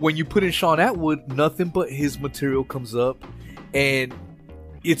 And when you put in Sean Atwood, nothing but his material comes up, and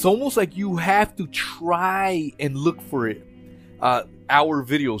it's almost like you have to try and look for it. Our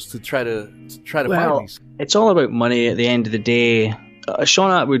videos to try to find these. It's all about money at the end of the day.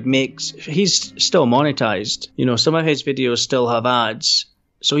 Sean Atwood he's still monetized. Some of his videos still have ads,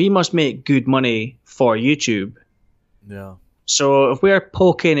 so he must make good money for YouTube. Yeah. So if we're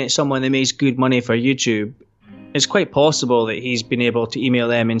poking at someone that makes good money for YouTube, it's quite possible that he's been able to email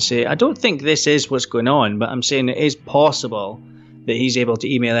them and say, I don't think this is what's going on, but I'm saying it is possible that he's able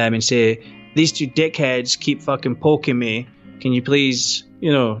to email them and say, these two dickheads keep fucking poking me. Can you please,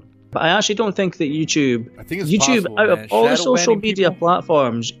 But I actually don't think that YouTube... I think it's possible, out of all the social media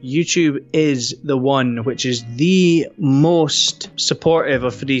platforms, YouTube is the one which is the most supportive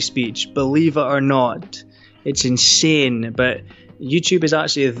of free speech, believe it or not. It's insane, but YouTube is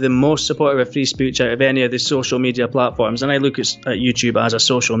actually the most supportive of free speech out of any of the social media platforms. And I look at YouTube as a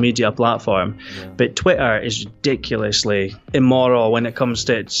social media platform. Yeah. But Twitter is ridiculously immoral when it comes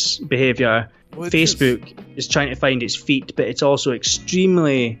to its behavior. Facebook is trying to find its feet, but it's also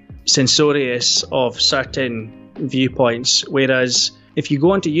extremely censorious of certain viewpoints. Whereas if you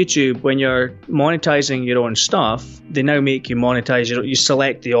go onto YouTube, when you're monetizing your own stuff, they now make you monetize. You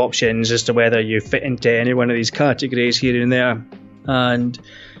select the options as to whether you fit into any one of these categories here and there. And,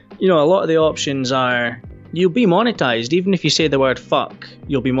 a lot of the options are you'll be monetized. Even if you say the word fuck,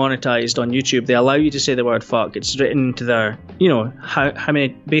 you'll be monetized on YouTube. They allow you to say the word fuck. It's written into their, how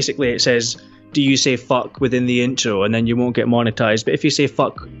many, basically it says, do you say fuck within the intro, and then you won't get monetized. But if you say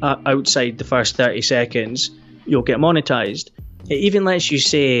fuck outside the first 30 seconds, you'll get monetized. It even lets you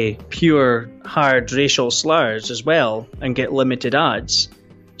say pure, hard racial slurs as well and get limited ads.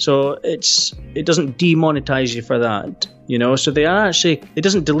 So it doesn't demonetize you for that, So it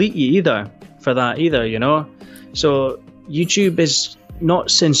doesn't delete you either for that either, So YouTube is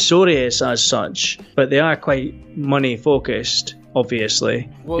not censorious as such, but they are quite money focused. Obviously,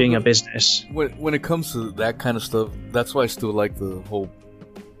 being a business. When it comes to that kind of stuff, that's why I still like the whole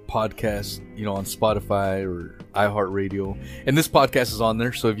podcast, on Spotify or iHeartRadio. And this podcast is on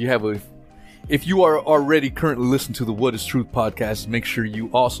there, so if you are already currently listening to the What is Truth podcast, make sure you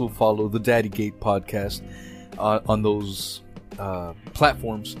also follow the Daddy Gate podcast on those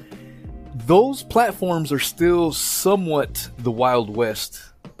platforms. Those platforms are still somewhat the Wild West.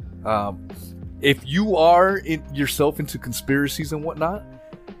 If you are yourself into conspiracies and whatnot,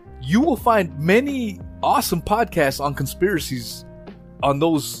 you will find many awesome podcasts on conspiracies on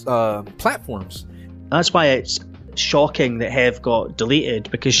those platforms. That's why shocking that Hev got deleted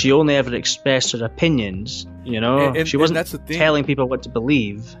because she only ever expressed her opinions. You know, she wasn't that's the thing. telling people what to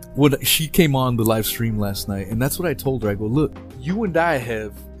believe. Well, she came on the live stream last night, and that's what I told her. I go, look, you and I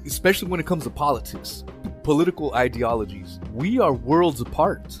have, especially when it comes to politics, political ideologies, we are worlds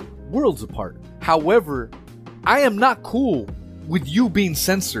apart. Worlds apart. However, I am not cool with you being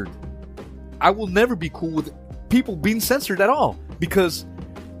censored. I will never be cool with people being censored at all, because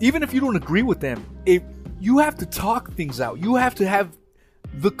even if you don't agree with them, if you have to talk things out, you have to have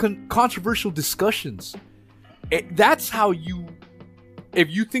the controversial discussions. That's how you, if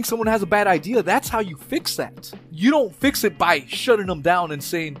you think someone has a bad idea, that's how you fix that. You don't fix it by shutting them down and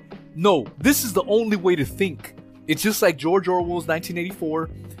saying, no, this is the only way to think. It's just like George Orwell's 1984,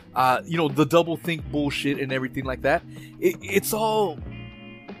 the double think bullshit and everything like that. It's all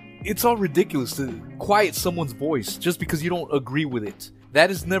ridiculous to quiet someone's voice just because you don't agree with it. That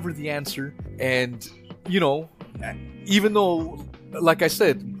is never the answer. And, even though, like I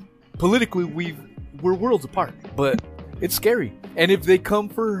said, politically we're worlds apart, but it's scary. And if they come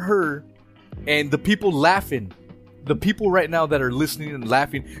for her and the people laughing, the people right now that are listening and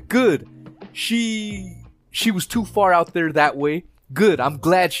laughing, good. She was too far out there that way. Good. I'm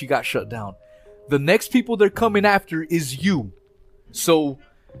glad she got shut down. The next people they're coming after is you. So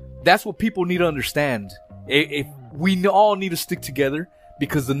that's what people need to understand. If we all need to stick together,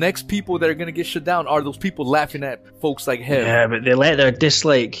 because the next people that are going to get shut down are those people laughing at folks like him. Yeah, but they let their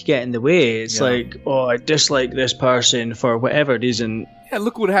dislike get in the way. It's like, oh, I dislike this person for whatever reason. Yeah,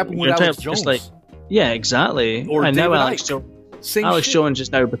 look what happened with Alex Jones. Yeah, exactly. Or and David now Alex Jones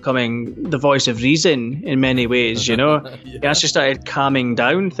is now becoming the voice of reason in many ways, He actually started calming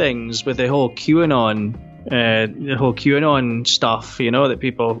down things with the whole QAnon stuff, that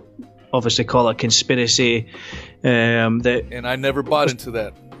people obviously call a conspiracy. And I never bought into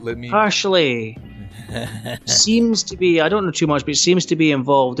that. Partially seems to be, I don't know too much, but it seems to be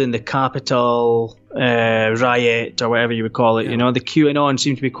involved in the Capitol riot or whatever you would call it. The QAnon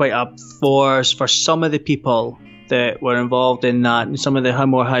seemed to be quite a force for some of the people that were involved in that, and some of the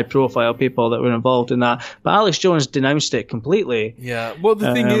more high-profile people that were involved in that. But Alex Jones denounced it completely. Yeah. Well,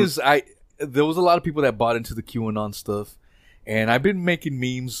 the thing is, there was a lot of people that bought into the QAnon stuff, and I've been making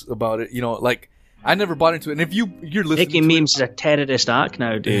memes about it. I never bought into it. And if you're listening, making memes is a terrorist act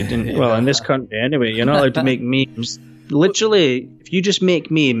now, dude. Well, in this country anyway, you're not allowed to make memes. Literally, if you just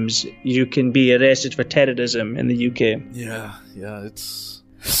make memes, you can be arrested for terrorism in the UK. Yeah, it's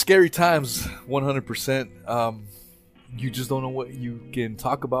scary times, 100%. You just don't know what you can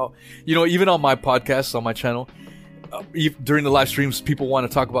talk about. Even on my podcast, on my channel, during the live streams, people want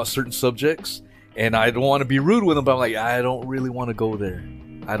to talk about certain subjects, and I don't want to be rude with them, but I'm like, I don't really want to go there.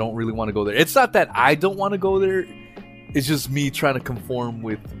 It's not that I don't want to go there. It's just me trying to conform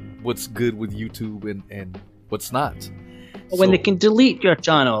with what's good with YouTube and what's not. When they can delete your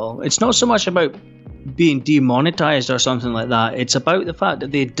channel, it's not so much about being demonetized or something like that. It's about the fact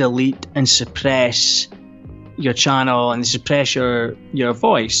that they delete and suppress your channel and suppress your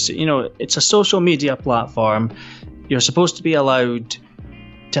voice. It's a social media platform. You're supposed to be allowed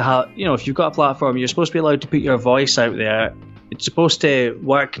to have, if you've got a platform, you're supposed to be allowed to put your voice out there. It's supposed to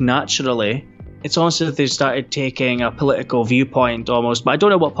work naturally. It's almost as if they started taking a political viewpoint almost. But I don't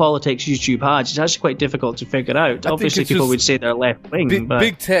know what politics YouTube has. It's actually quite difficult to figure out. Obviously, people would say they're left-wing.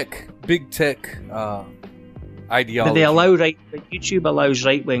 Big tech ideology. But YouTube allows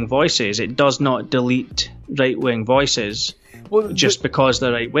right-wing voices. It does not delete right-wing voices. Just because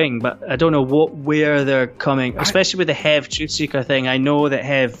they're right wing, but I don't know where they're coming, especially with the Hev Truth Seeker thing. I know that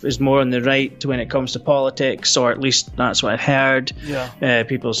Hev is more on the right when it comes to politics, or at least that's what I've heard.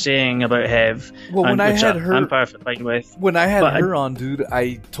 People saying about Hev. Well, when I had her, I'm perfectly fine with. When I had her on, dude,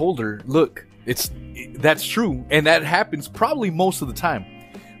 I told her, look, that's true, and that happens probably most of the time.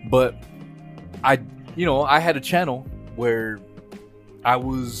 But I had a channel where I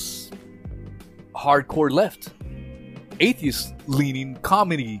was hardcore left. Atheist-leaning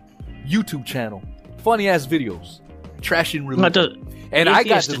comedy YouTube channel, funny ass videos, trashing religion, and I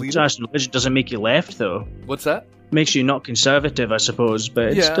got deleted. Trashing religion doesn't make you left, though. What's that? Makes you not conservative, I suppose,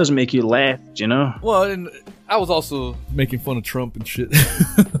 but it doesn't make you left. Well, and I was also making fun of Trump and shit.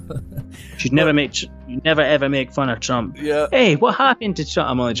 You never ever make fun of Trump. Yeah. Hey, what happened to Trump?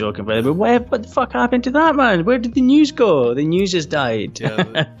 I'm only joking, brother. But what the fuck happened to that man? Where did the news go? The news has died.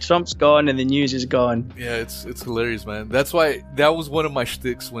 Yeah, Trump's gone and the news is gone. Yeah, it's hilarious, man. That's why that was one of my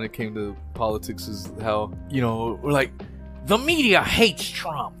shticks when it came to politics. Is how we're like, the media hates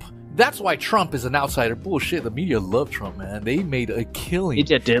Trump. That's why Trump is an outsider. Bullshit. The media love Trump, man. They made a killing.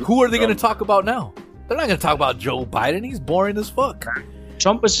 Who are they going to talk about now? They're not going to talk about Joe Biden. He's boring as fuck.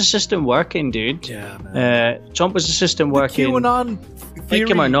 Trump was the system working, dude. Yeah, man. Trump was the system working. QAnon theory,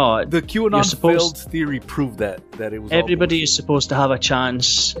 like him or not, the QAnon failed theory proved that it was. Everybody is supposed to have a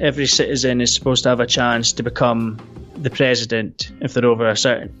chance. Every citizen is supposed to have a chance to become the president if they're over a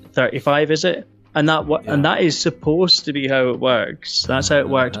certain 35, is it? And that is supposed to be how it works. That's how it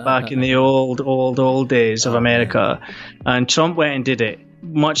worked back in the old days of America. And Trump went and did it,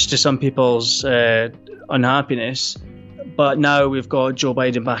 much to some people's unhappiness. But now we've got Joe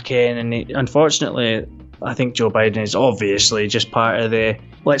Biden back in, and unfortunately, I think Joe Biden is obviously just part of the,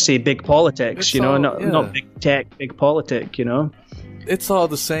 let's say, big politics, not big tech, big politic, It's all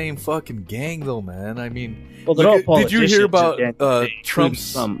the same fucking gang, though, man. I mean, well, they're all politicians. Did you hear about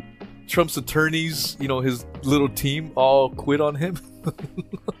Trump's attorneys? His little team all quit on him.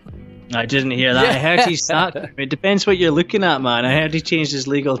 I didn't hear that. Yeah. I heard he's sacked. It depends what you're looking at, man. I heard he changed his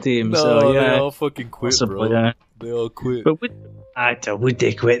legal team. No, they all fucking quit, bro. Yeah. They all quit. But would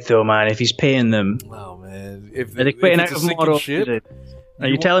they quit though, man? If he's paying them? Oh man, are they quitting out of moral? Are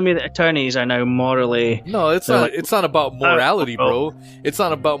you telling me that attorneys are now morally? No, it's not. It's not about morality, bro. It's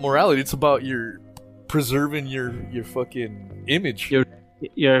not about morality. It's about your preserving your fucking image. Your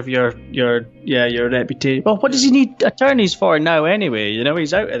reputation. Well, what does he need attorneys for now anyway?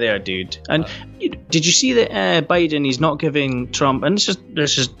 He's out of there, dude. And did you see that Biden? He's not giving Trump, and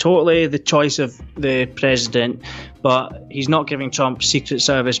this is totally the choice of the president, but he's not giving Trump Secret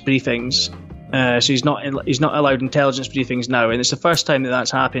Service briefings. So he's not allowed intelligence briefings now, and it's the first time that's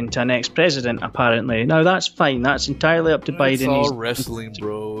happened to an ex-president. Apparently, now that's fine. That's entirely up to Biden. It's all wrestling,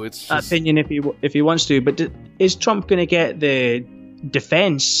 bro. It's just... opinion if he wants to. But is Trump going to get the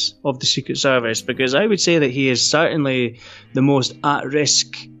defense of the Secret Service? Because I would say that he is certainly the most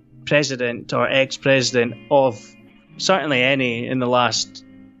at-risk president or ex-president of certainly any in the last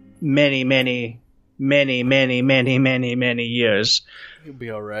many years. He'll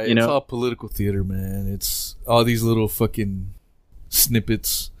be all right. It's all political theater, man. It's all these little fucking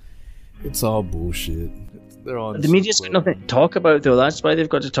snippets. It's all bullshit. They're all the media's got nothing to talk about, though. That's why they've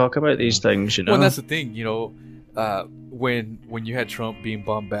got to talk about these things, Well, that's the thing, when you had Trump being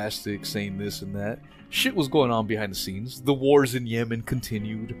bombastic, saying this and that, shit was going on behind the scenes. The wars in Yemen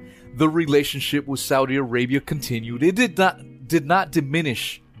continued. The relationship with Saudi Arabia continued. It did not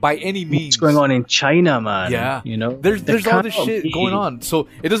diminish by any means. What's going on in China, man? Yeah. There's all this shit going on. So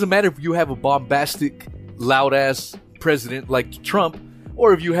it doesn't matter if you have a bombastic, loud-ass president like Trump,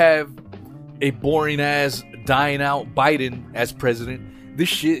 or if you have a boring-ass, dying-out Biden as president. This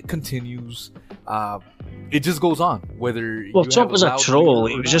shit continues. It just goes on. Trump was a troll.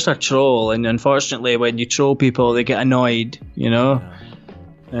 He was just a troll, and unfortunately, when you troll people, they get annoyed.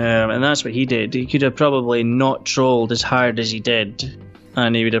 And that's what he did. He could have probably not trolled as hard as he did,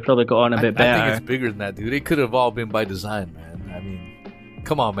 and he would have probably got on a bit better. I think it's bigger than that, dude. It could have all been by design, man. I mean,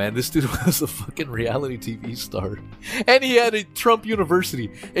 come on, man. This dude was a fucking reality TV star, and he had a Trump University,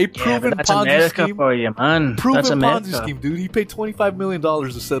 a proven that's Ponzi America scheme for you, man. Proven that's Ponzi scheme, dude. He paid $25 million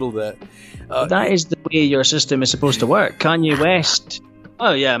to settle that. That is the way your system is supposed to work. Kanye West.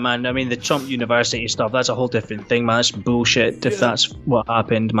 Oh yeah, man. I mean, the Trump University stuff—that's a whole different thing, man. That's bullshit. If that's what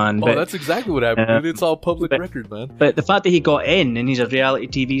happened, man. But that's exactly what happened. Dude. It's all public record, man. But the fact that he got in and he's a reality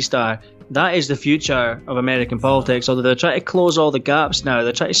TV star—that is the future of American politics. Although they're trying to close all the gaps now,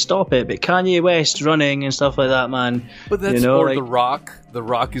 they're trying to stop it. But Kanye West running and stuff like that, man. But that's The Rock. The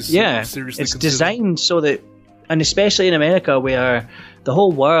Rock is seriously. It's designed so that, and especially in America, where the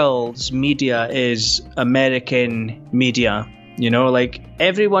whole world's media is American media.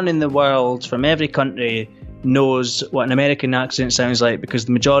 Everyone in the world from every country knows what an American accent sounds like, because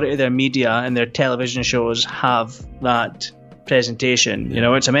the majority of their media and their television shows have that presentation.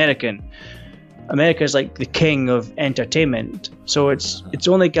 It's American. America is like the king of entertainment, so it's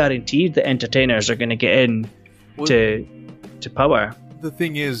only guaranteed that entertainers are going to get in to power. The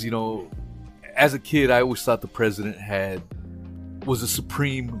thing is, as a kid, I always thought the president was a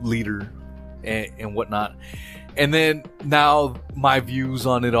supreme leader and whatnot. And then now my views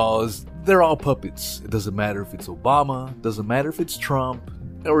on it all is they're all puppets. It doesn't matter if it's Obama, it doesn't matter if it's Trump,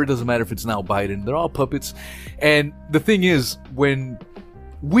 or it doesn't matter if it's now Biden. They're all puppets. And the thing is, when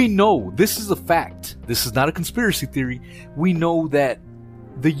we know, this is a fact, this is not a conspiracy theory, we know that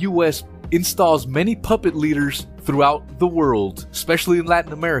the U.S. installs many puppet leaders throughout the world, especially in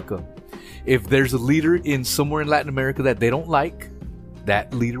Latin America. If there's a leader somewhere in Latin America that they don't like,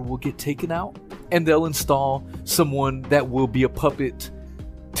 that leader will get taken out, and they'll install someone that will be a puppet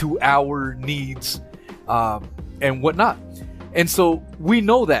to our needs and whatnot. And so we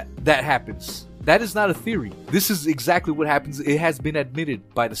know that happens. That is not a theory. This is exactly what happens. It has been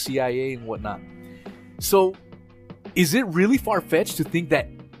admitted by the CIA and whatnot. So is it really far-fetched to think that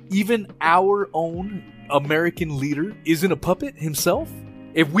even our own American leader isn't a puppet himself?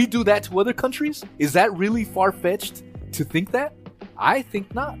 If we do that to other countries, is that really far-fetched to think that? I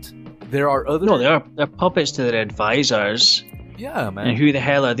think not. There are other... No, they're puppets to their advisors. Yeah, man. And who the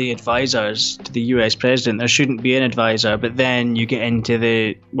hell are the advisors to the US president? There shouldn't be an advisor, but then you get into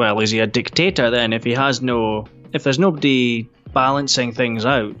the, well, is he a dictator then if there's nobody balancing things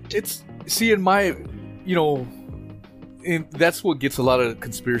out? It's, see, in my, that's what gets a lot of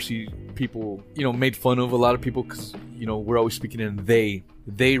conspiracy people, made fun of a lot of people, because, we're always speaking in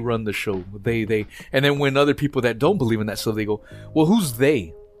they run the show, they, and then when other people that don't believe in that stuff, they go, well, who's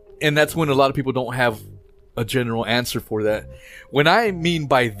they? And that's when a lot of people don't have a general answer for that. When I mean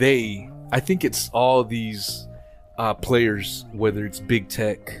by they, I think it's all these players, whether it's big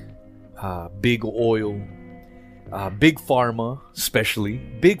tech, big oil, big pharma,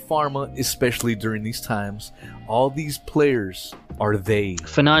 especially during these times. All these players are they.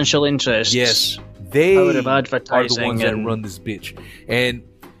 Financial interests. Yes, they out of are the advertising ones that run this bitch. And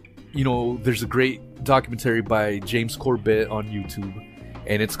there's a great documentary by James Corbett on YouTube,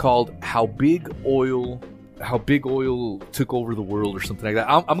 and it's called How Big Oil Took Over the World, or something like that.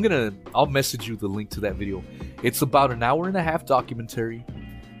 I'll message you the link to that video. It's about an hour and a half documentary.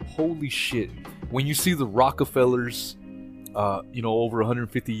 Holy shit. When you see the Rockefellers, over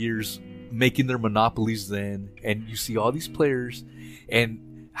 150 years making their monopolies then, and you see all these players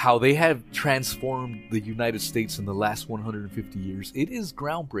and how they have transformed the United States in the last 150 years, it is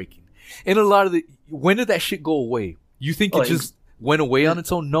groundbreaking. And when did that shit go away? You think it just went away on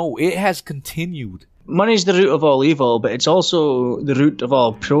its own? No, it has continued. Money's the root of all evil, but it's also the root of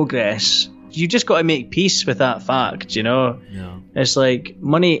all progress. You just got to make peace with that fact, Yeah. It's like,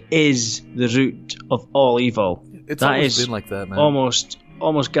 money is the root of all evil. It's always been like that, man.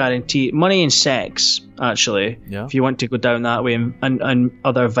 Almost guaranteed. Money and sex, actually. Yeah. If you want to go down that way, and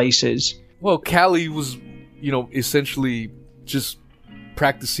other vices. Well, Cali was, essentially just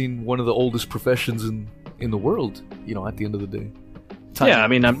practicing one of the oldest professions in the world, at the end of the day. Yeah, I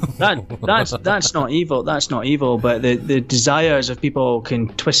mean, that's not evil. That's not evil, but the desires of people can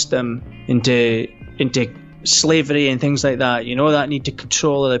twist them into slavery and things like that. That need to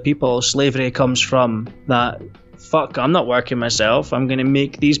control other people. Slavery comes from that. Fuck, I'm not working myself. I'm going to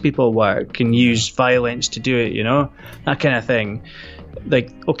make these people work and use violence to do it. That kind of thing.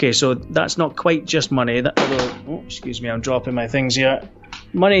 Like, okay, so that's not quite just money. Excuse me, I'm dropping my things here.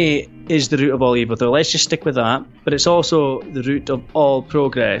 Money is the root of all evil, though. Let's just stick with that. But it's also the root of all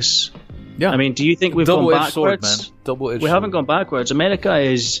progress. Yeah. I mean, do you think we've gone backwards? Sword, man. Double-edged we haven't gone backwards. America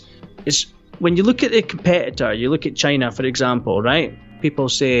is when you look at the competitor, you look at China, for example, right? People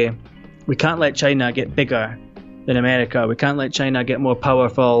say we can't let China get bigger than America. We can't let China get more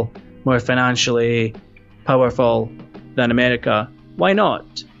powerful, more financially powerful than America. Why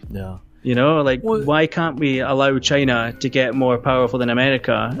not? Yeah. Why can't we allow China to get more powerful than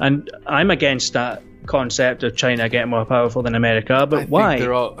America? And I'm against that concept of China getting more powerful than America, but why?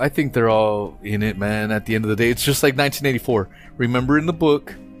 I think they're all in it, man. At the end of the day, it's just like 1984. Remember in the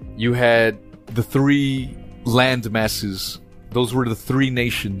book, you had the three land masses. Those were the three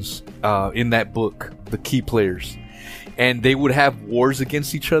nations in that book, the key players. And they would have wars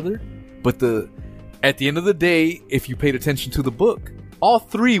against each other. But at the end of the day, if you paid attention to the book, all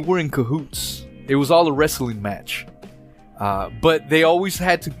three were in cahoots. It was all a wrestling match. But they always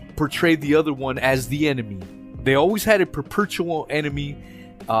had to portray the other one as the enemy. They always had a perpetual enemy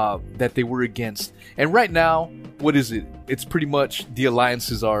that they were against. And right now, what is it? It's pretty much the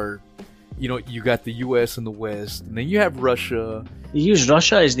alliances are, you got the US and the West, and then you have Russia. You use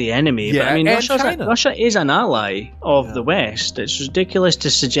Russia as the enemy, yeah, but I mean, China. Russia is an ally of the West. It's ridiculous to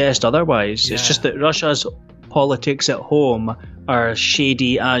suggest otherwise. Yeah. It's just that Russia's politics at home are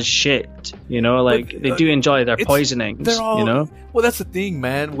shady as shit. They do enjoy their poisonings. Well, that's the thing,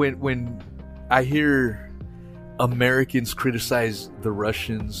 man. When I hear Americans criticize the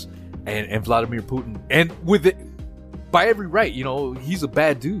Russians and Vladimir Putin, and with it, by every right, he's a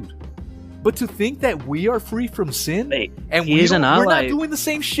bad dude. But to think that we are free from sin and we're not doing the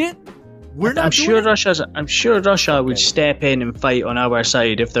same shit, I'm sure Russia would step in and fight on our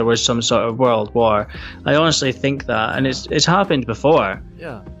side if there was some sort of world war. I honestly think that, and it's happened before.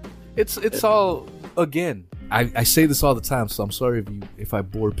 Yeah, it's all, again, I say this all the time, so I'm sorry if I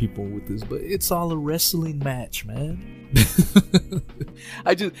bore people with this, but it's all a wrestling match, man.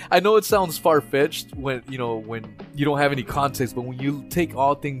 I know it sounds far-fetched when you don't have any context, but when you take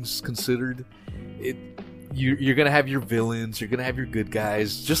all things considered, you're gonna have your villains, you're gonna have your good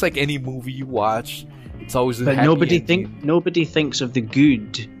guys, just like any movie you watch. It's always a But happy nobody thinks of the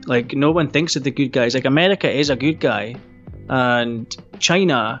good. Like, no one thinks of the good guys. Like, America is a good guy, and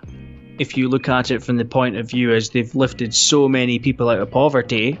China, if you look at it from the point of view as they've lifted so many people out of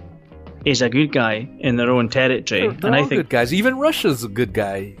poverty, is a good guy in their own territory. They're and all I think good guys. Even Russia's a good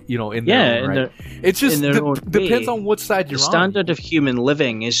guy, in their own right. It's just depends on what side you're on. on. The standard of human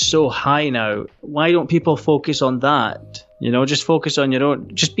living is so high now. Why don't people focus on that? Just focus on your own.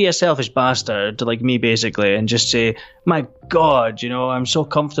 Just be a selfish bastard like me, basically, and just say, my God, I'm so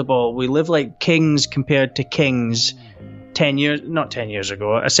comfortable. We live like kings compared to kings. Not 10 years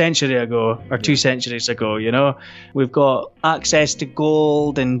ago, a century ago, or 2 centuries ago, we've got access to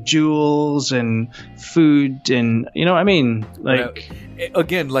gold and jewels and food, and you know what I mean? Like,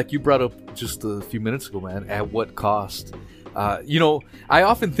 again, like you brought up just a few minutes ago, man, at what cost? I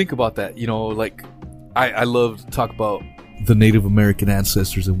often think about that, like I love to talk about the Native American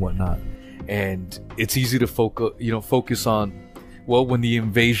ancestors and whatnot, and it's easy to focus on, well, when the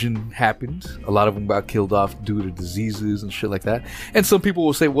invasion happened, a lot of them got killed off due to diseases and shit like that. And some people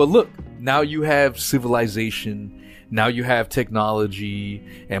will say, well, look, now you have civilization, now you have technology,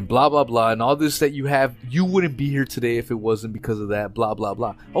 and blah, blah, blah, and all this that you have, you wouldn't be here today if it wasn't because of that, blah, blah,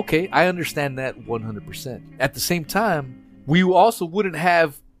 blah. Okay, I understand that 100%. At the same time, we also wouldn't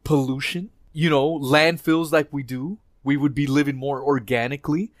have pollution, landfills like we do. We would be living more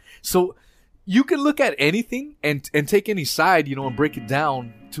organically. So you can look at anything and take any side, and break it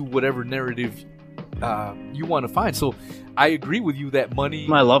down to whatever narrative you want to find. So I agree with you that money.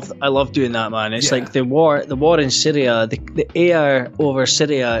 I love doing that, man. It's like the war in Syria. The air over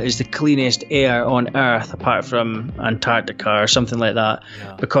Syria is the cleanest air on Earth, apart from Antarctica or something like that,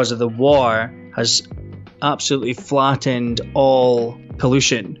 because of the war has absolutely flattened all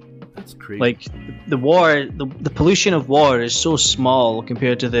pollution. That's crazy. Like the war, the pollution of war is so small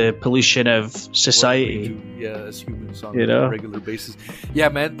compared to the pollution of society. As humans on a regular basis. Yeah,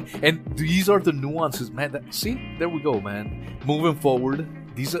 man. And these are the nuances, man. There we go, man. Moving forward,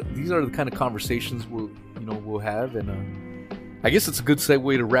 these are the kind of conversations we'll have, and I guess it's a good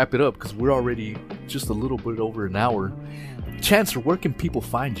segue to wrap it up because we're already just a little bit over an hour. Chancellor, where can people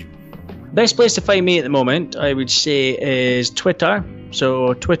find you? Best place to find me at the moment, I would say, is Twitter.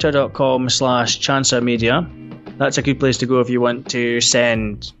 So twitter.com/ChancerMedia. That's a good place to go if you want to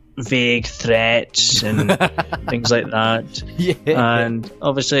send vague threats and things like that. Yeah. And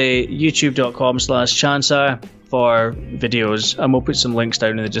obviously youtube.com/Chancer for videos. And we'll put some links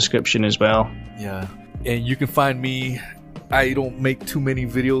down in the description as well. Yeah. And you can find me. I don't make too many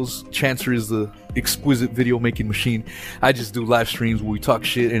videos. Chancer is the exquisite video making machine. I just do live streams where we talk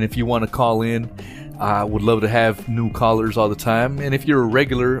shit, and if you want to call in, I would love to have new callers all the time. And if you're a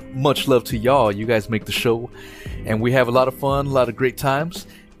regular, much love to y'all. You guys make the show, and we have a lot of fun, a lot of great times.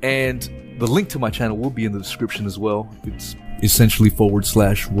 And the link to my channel will be in the description as well. It's essentially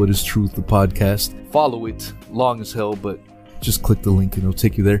 /What is Truth, the podcast. Follow it, long as hell, but just click the link and it'll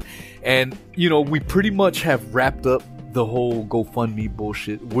take you there. And we pretty much have wrapped up the whole GoFundMe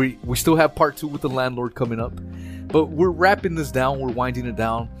bullshit. We still have part 2 with the landlord coming up, but we're wrapping this down. We're winding it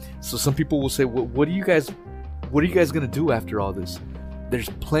down. So some people will say, what are you guys gonna do after all this? There's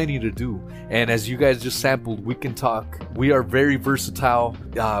plenty to do, and as you guys just sampled, we can talk. We are very versatile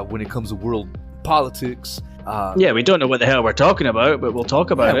when it comes to world politics. We don't know what the hell we're talking about, but we'll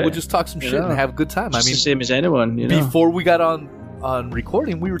talk about it. We'll just talk some shit and have a good time. Just the same as anyone. Before we got on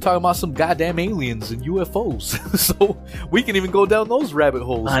recording, we were talking about some goddamn aliens and UFOs. So we can even go down those rabbit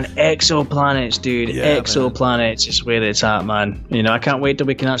holes. And exoplanets, dude. Exoplanets is where it's at, man. I can't wait till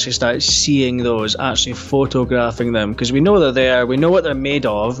we can actually start seeing those, actually photographing them, because we know they're there, we know what they're made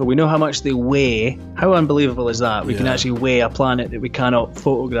of, we know how much they weigh. How unbelievable is that? We can actually weigh a planet that we cannot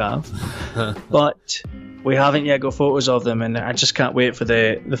photograph. But we haven't yet got photos of them, and I just can't wait for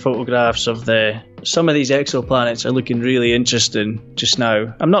the photographs of some of these exoplanets are looking really interesting just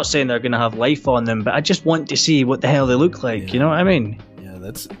now. I'm not saying they're going to have life on them, but I just want to see what the hell they look like. You know what I mean? Yeah,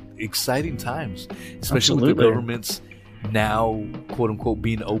 that's exciting times, especially with the governments now, quote unquote,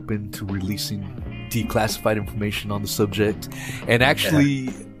 being open to releasing declassified information on the subject, and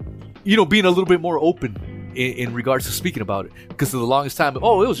actually, being a little bit more open in regards to speaking about it. Because for the longest time, it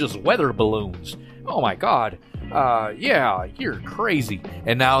was just weather balloons. Oh my God. You're crazy.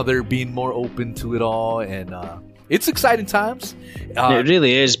 And now they're being more open to it all, and it's exciting times. It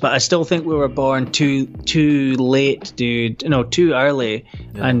really is, but I still think we were born too late, dude. No, too early.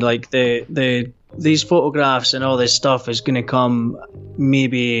 Yeah. And like these photographs and all this stuff is going to come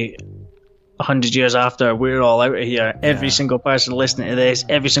maybe 100 years after we're all out of here, every single person listening to this,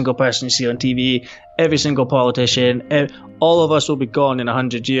 every single person you see on TV, every single politician, all of us will be gone in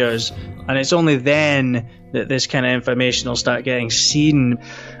 100 years, and it's only then that this kind of information will start getting seen.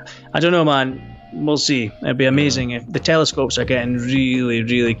 I don't know, man. We'll see. It'd be amazing if the telescopes are getting really,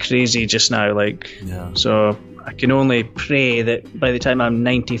 really crazy just now. So I can only pray that by the time I'm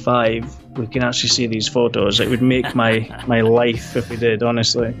 95, we can actually see these photos. It would make my life if we did,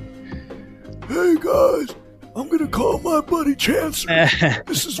 honestly. Hey guys, I'm gonna call my buddy Chancellor.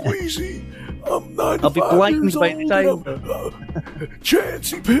 This is Wheezy. I'm 95 I'll be blind years by old. the time.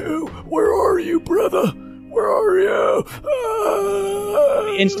 Chancey Poo, where are you, brother? Where are you?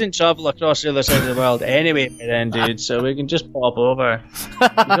 Instant travel across the other side of the world anyway, then, dude. So we can just pop over. You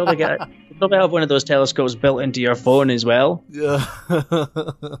probably have one of those telescopes built into your phone as well. Yeah.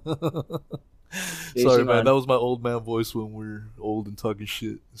 Sorry, man. That was my old man voice when we're old and talking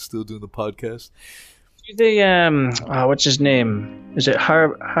shit. Still doing the podcast. What's his name? Is it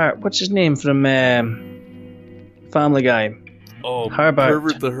what's his name from Family Guy? Oh,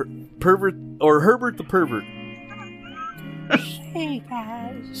 Herbert. Pervert or Herbert the Pervert. Hey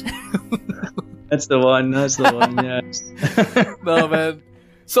guys. That's the one. Yes. No, man.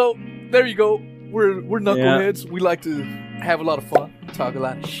 So there you go. We're knuckleheads. We like to have a lot of fun, talk a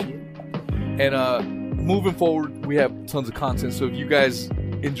lot of shit. And moving forward, we have tons of content. So if you guys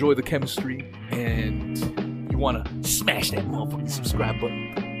enjoy the chemistry and you want to smash that motherfucking subscribe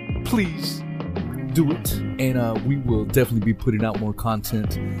button, please do it. And we will definitely be putting out more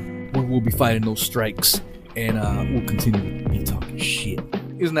content. We will be fighting those strikes. And we'll continue to be talking shit.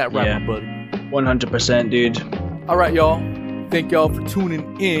 Isn't that right, my buddy? 100%, dude. All right, y'all. Thank y'all for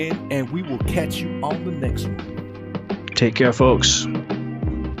tuning in. And we will catch you on the next one. Take care, folks.